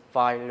chân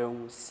phải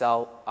lưng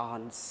sau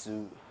an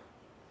su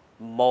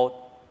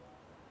 1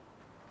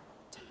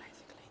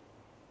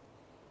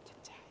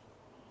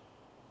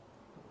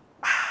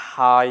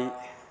 2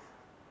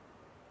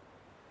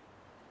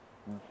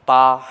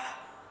 3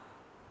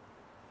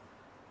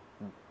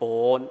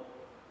 4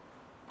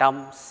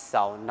 5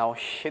 6 nào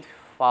hít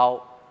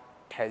vào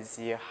theo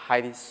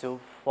hai đi su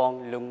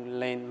phong lưng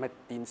lên mặt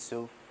tin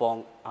su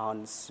phong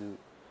an su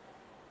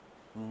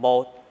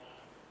 1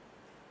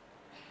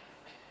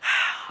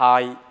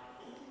 2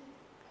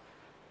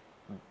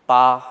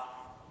 3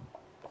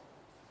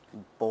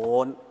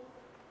 4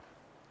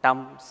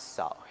 5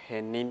 6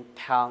 hiện nín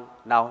thang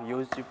nào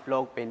use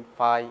blog bên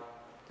phải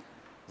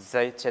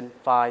dây chân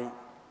phải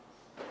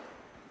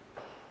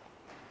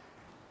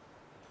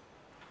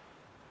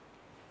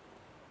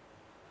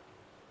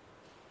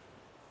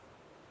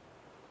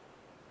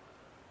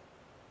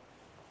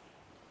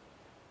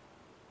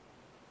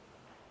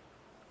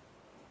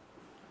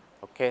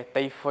ok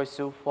tay phải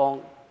su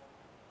phong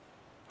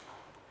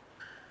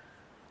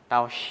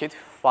nào hít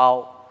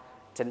vào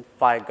chân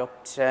phải góc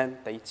chân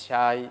tay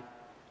trái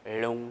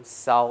lưng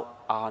sau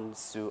an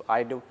su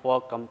ai được vô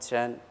cầm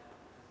chân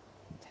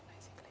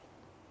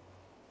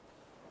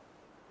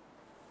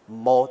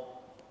một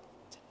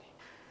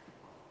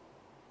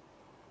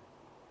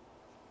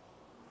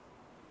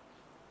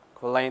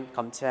lên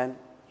cầm chân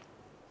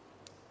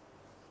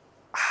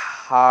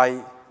hai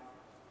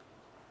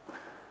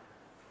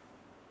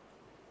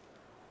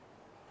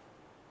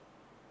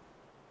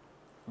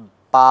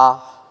ba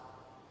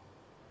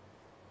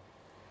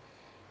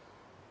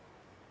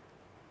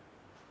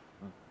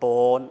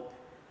bốn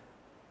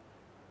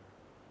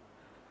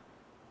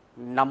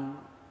năm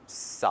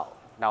sáu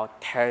nào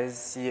theo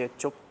dõi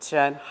chụp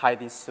chân hai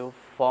đi su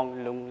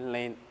phong lưng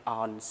lên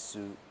an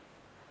su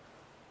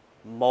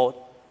một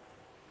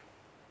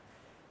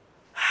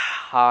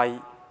hai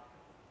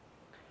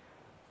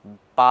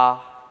ba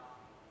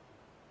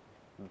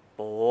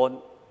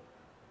bốn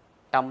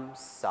năm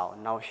sáu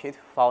nào hít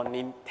vào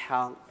nín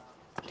thang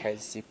theo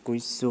dõi cúi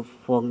su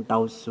phong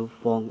đầu su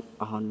phong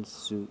an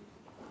su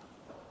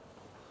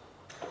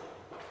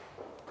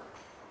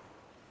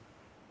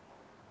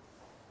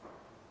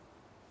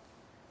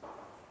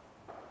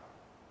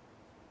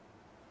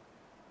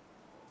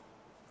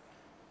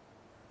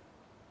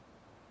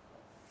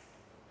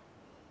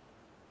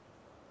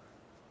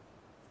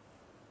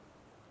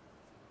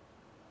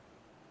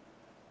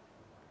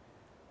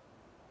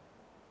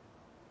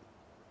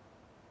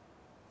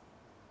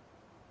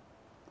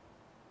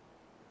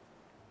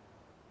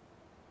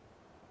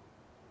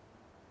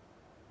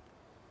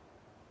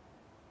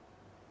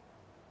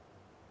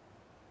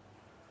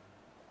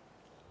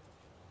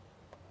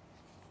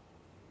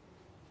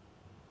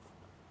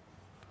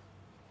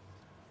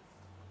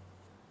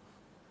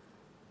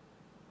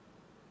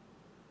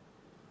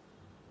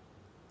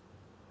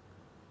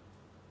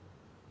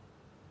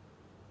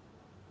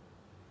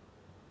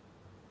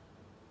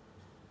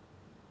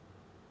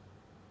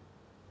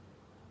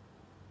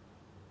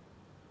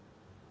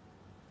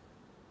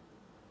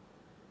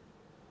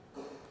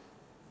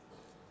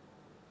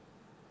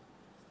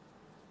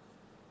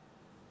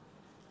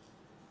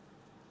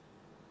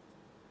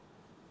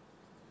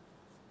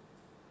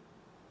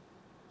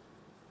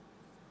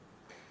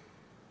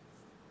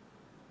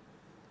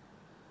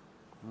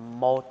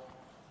một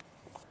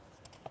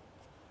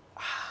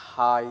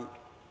hai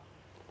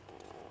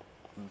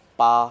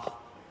ba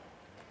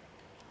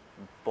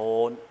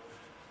bốn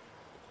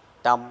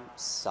năm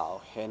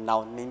sáu hệ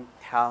nào nín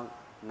thang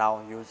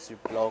nào use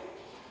block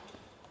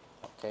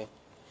ok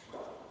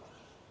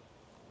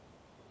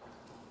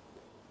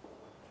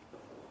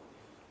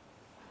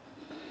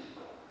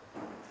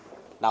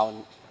nào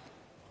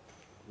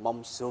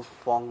mong su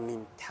phong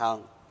nín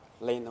thang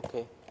lên ok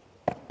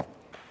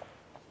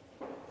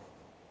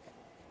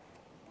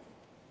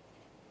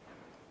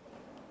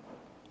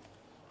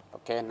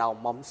ok nào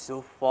mong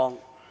su phong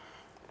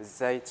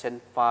dây chân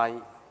phải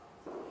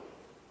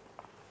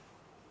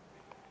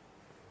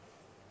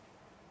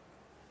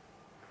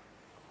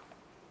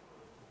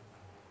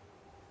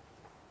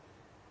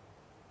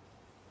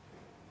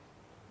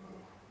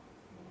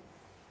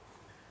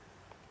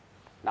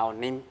nào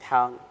nín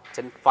thang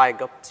chân phải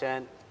gấp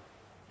chân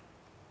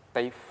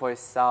tay phía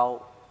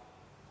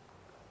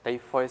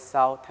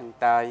sau thẳng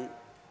tay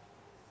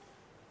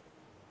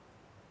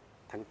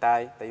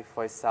tay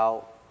phía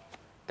sau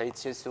tay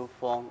chia su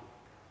phong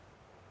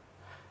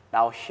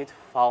nào hít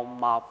vào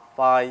mà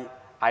phải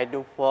ai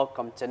đu vô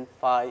cầm chân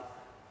phải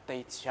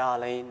tay cha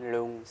lên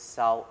lưng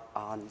sau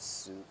an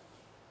su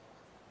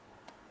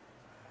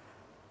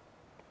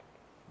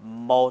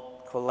một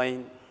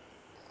lên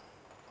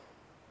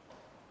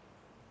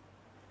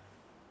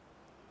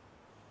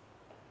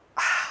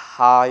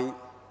hai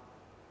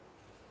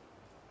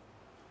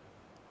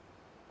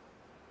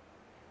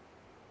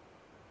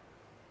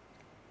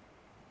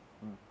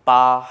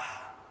ba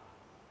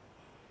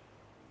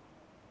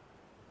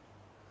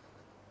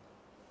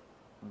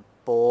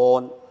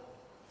bốn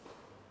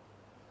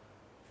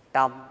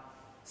năm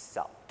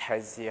sáu theo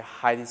dõi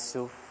hai đi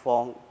su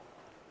phong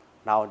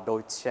nào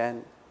đôi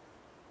chân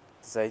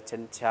dưới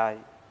chân trái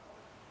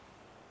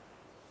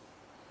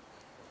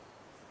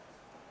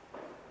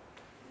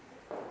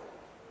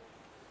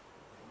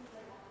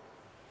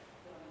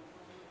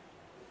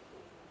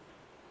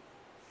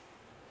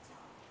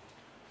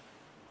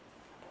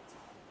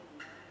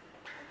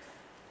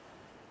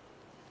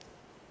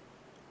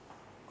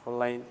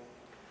lên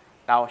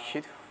nào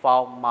hít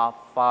vào mà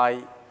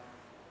phải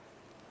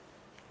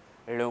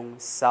lưng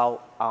sau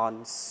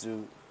an su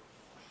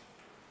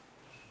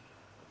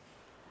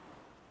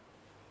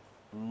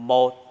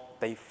một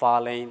tay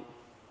phải lên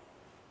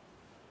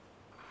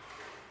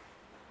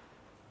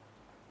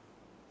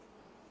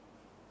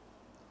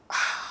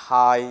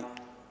hai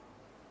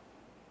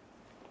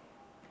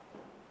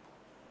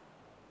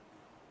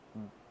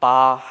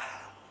ba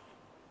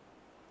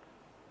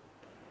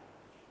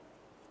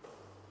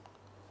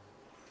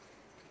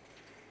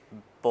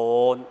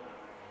bốn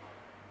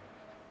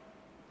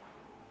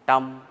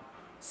năm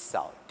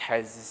sáu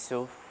theo dõi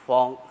su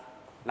phong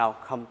nào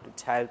come to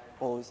child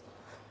pose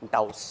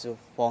đầu sư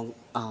phong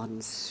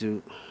an sư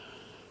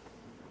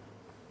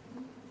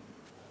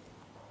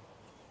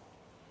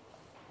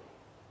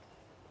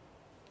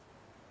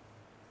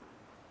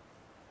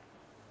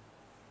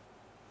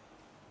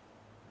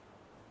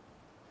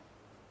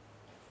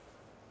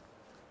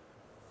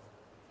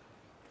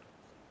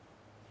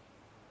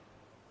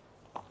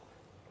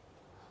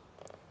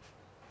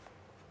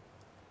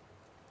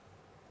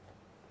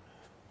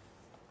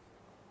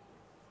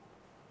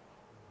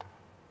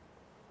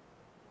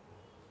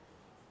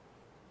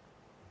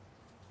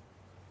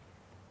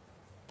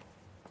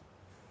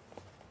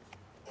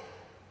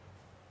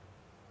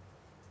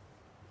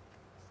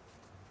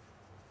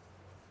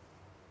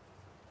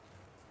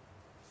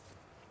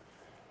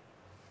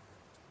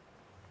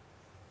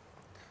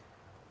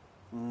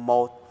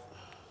một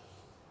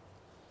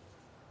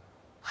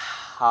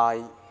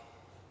hai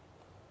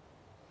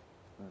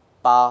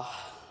ba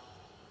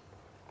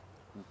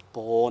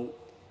bốn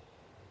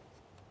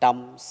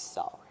năm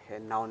sáu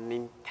hiện nào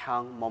nín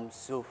thang mông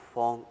sư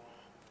phong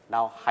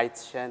nào hai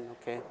chân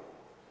ok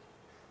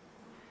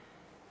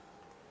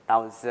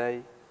nào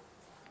dây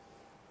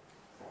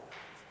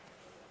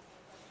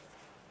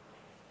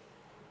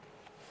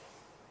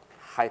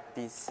hai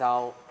tí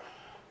sau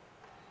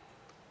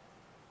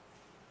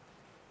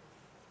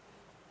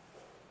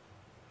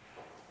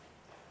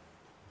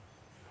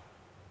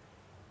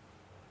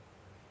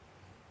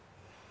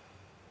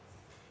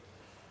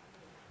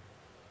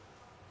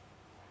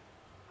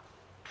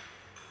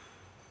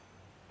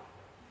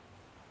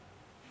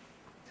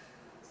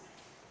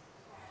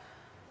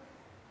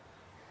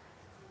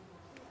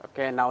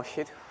ok now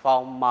hít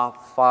vào mà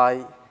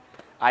phải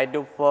I do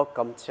for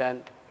cầm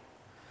chân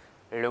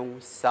lung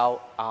sau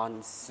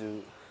an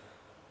sư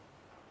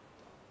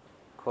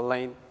cố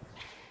lên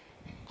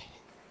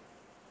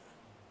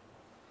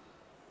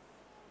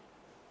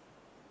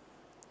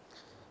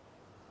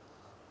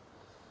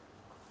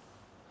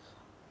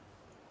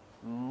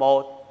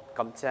một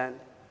cầm chân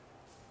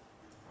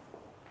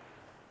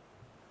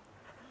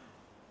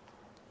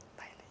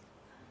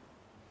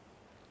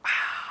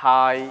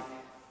hai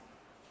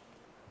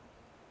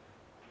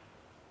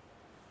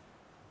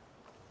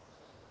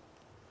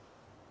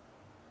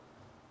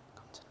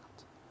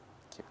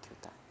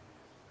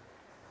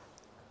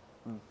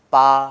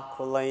ba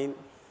cố lên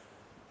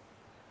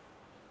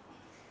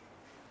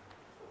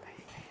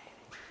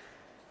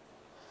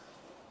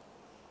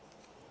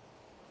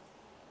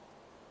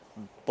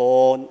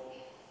bốn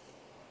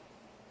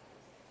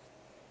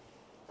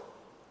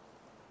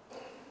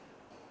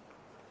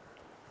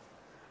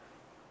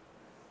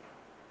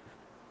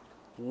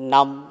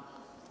năm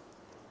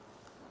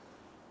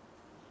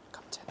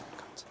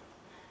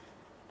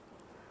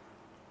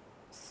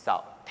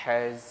sáu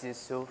theo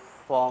sư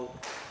phong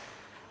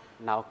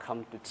now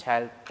come to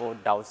tell for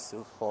đạo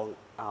sư phong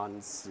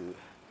an sư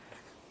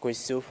quý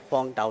sư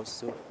phong đạo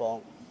sư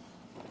phong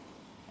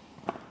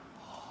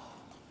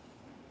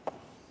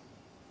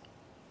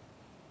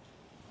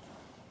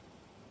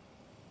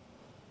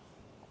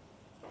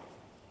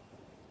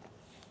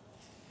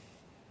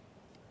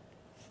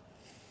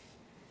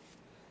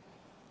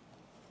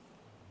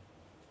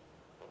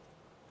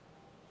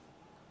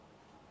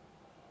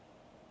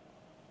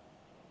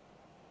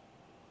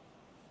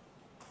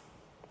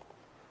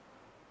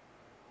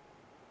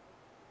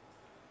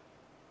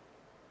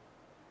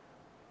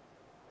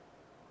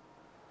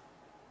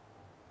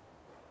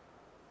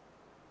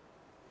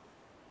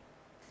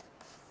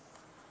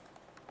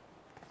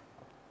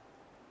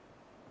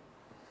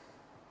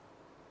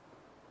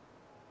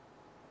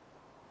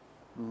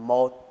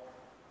một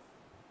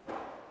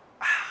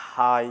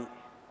hai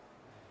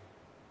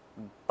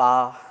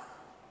ba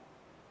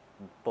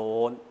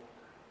bốn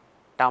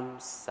năm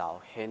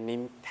sáu hiện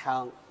nín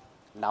thang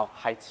nào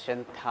hai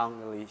chân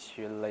thang lý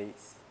suy lý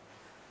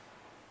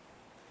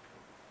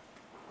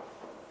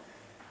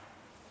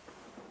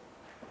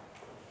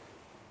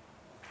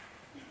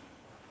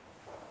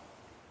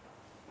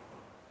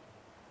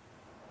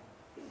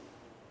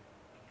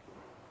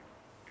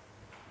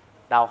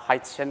đào hai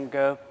chân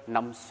gấp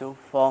nằm xuống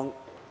phong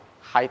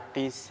hai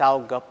tí sau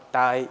gấp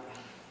tay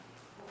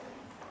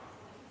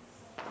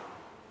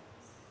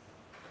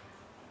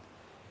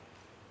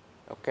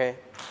ok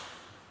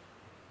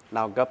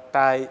nào gấp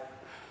tay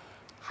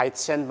hai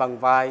chân bằng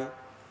vai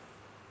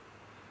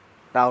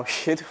nào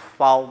hít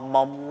vào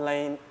mông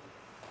lên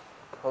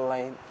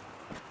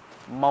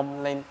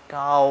mông lên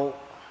cao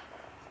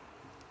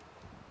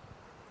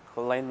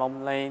lên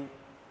mông lên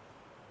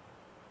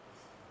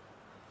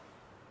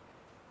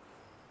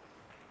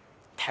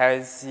theo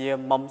dìa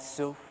mông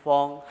sư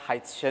phong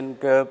hai chân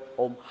gấp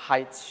ôm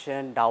hai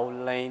chân đầu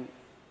lên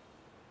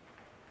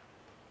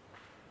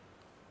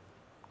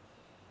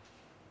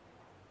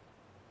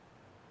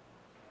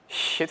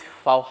hít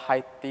vào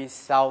hai tí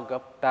sau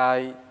gấp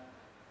tay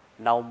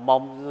nào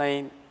mông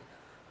lên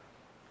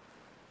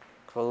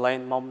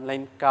mông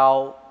lên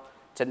cao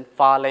chân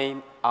pha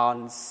lên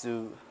an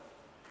sư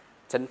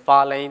chân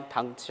pha lên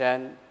thẳng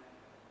chân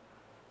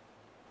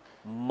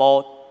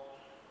một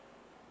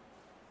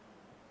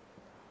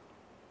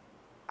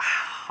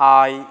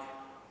 2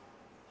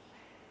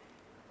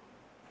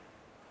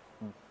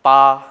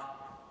 3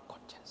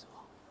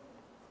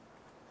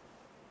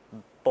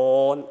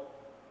 4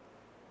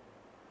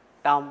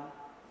 5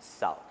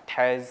 6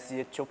 thế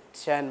giới chúc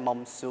trên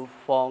mong su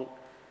phong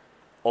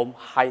ôm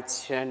hai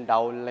chân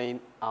đầu lên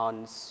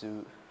an su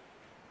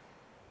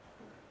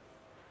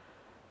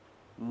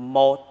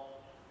 1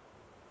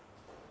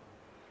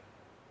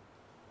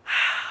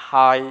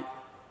 2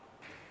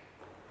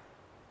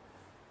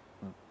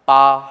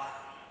 3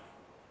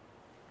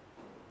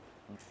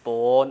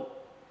 4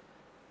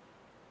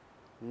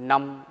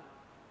 5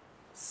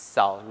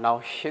 6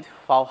 nào hít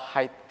vào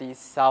hai tí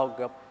sau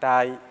gập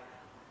tay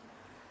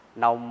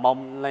nào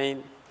mông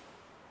lên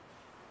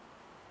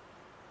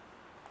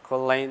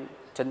cô lên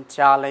chân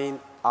cha lên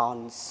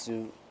an su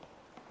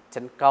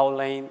chân cao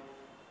lên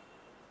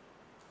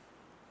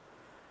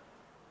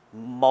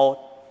 1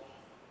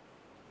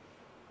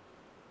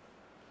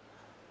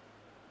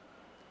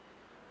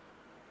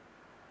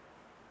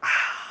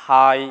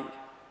 2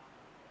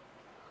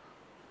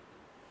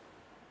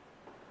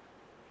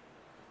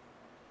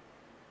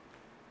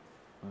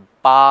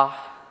 3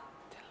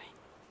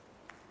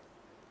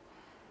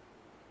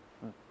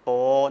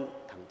 4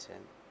 thẳng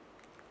chân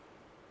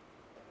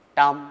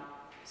 5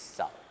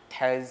 6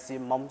 thế giới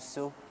mong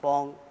su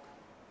phong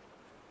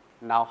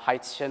nào hai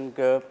chân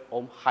gập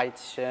ôm hai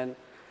chân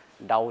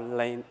đầu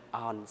lên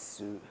an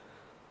su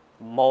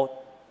 1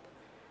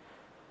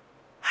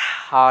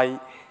 2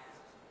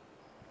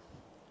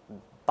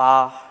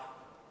 3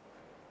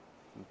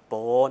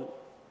 4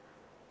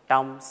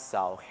 5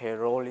 6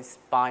 heroic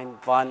spine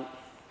 1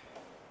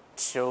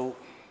 2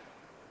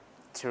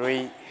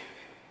 3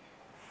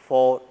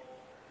 4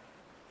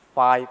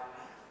 5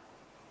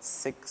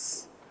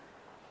 6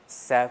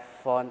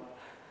 7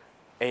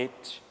 8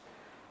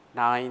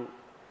 9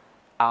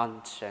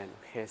 and 10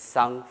 here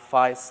sang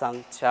five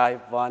sang chai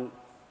 1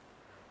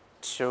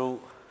 2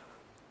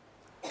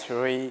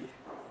 3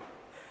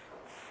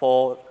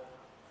 4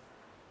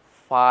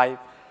 5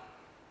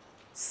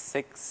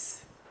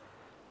 6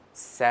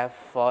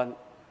 7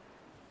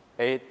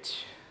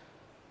 8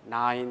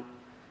 9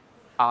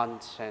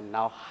 and 10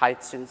 now hai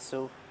chân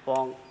su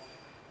phong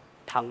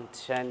thẳng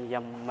chân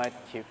yam mất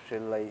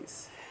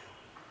release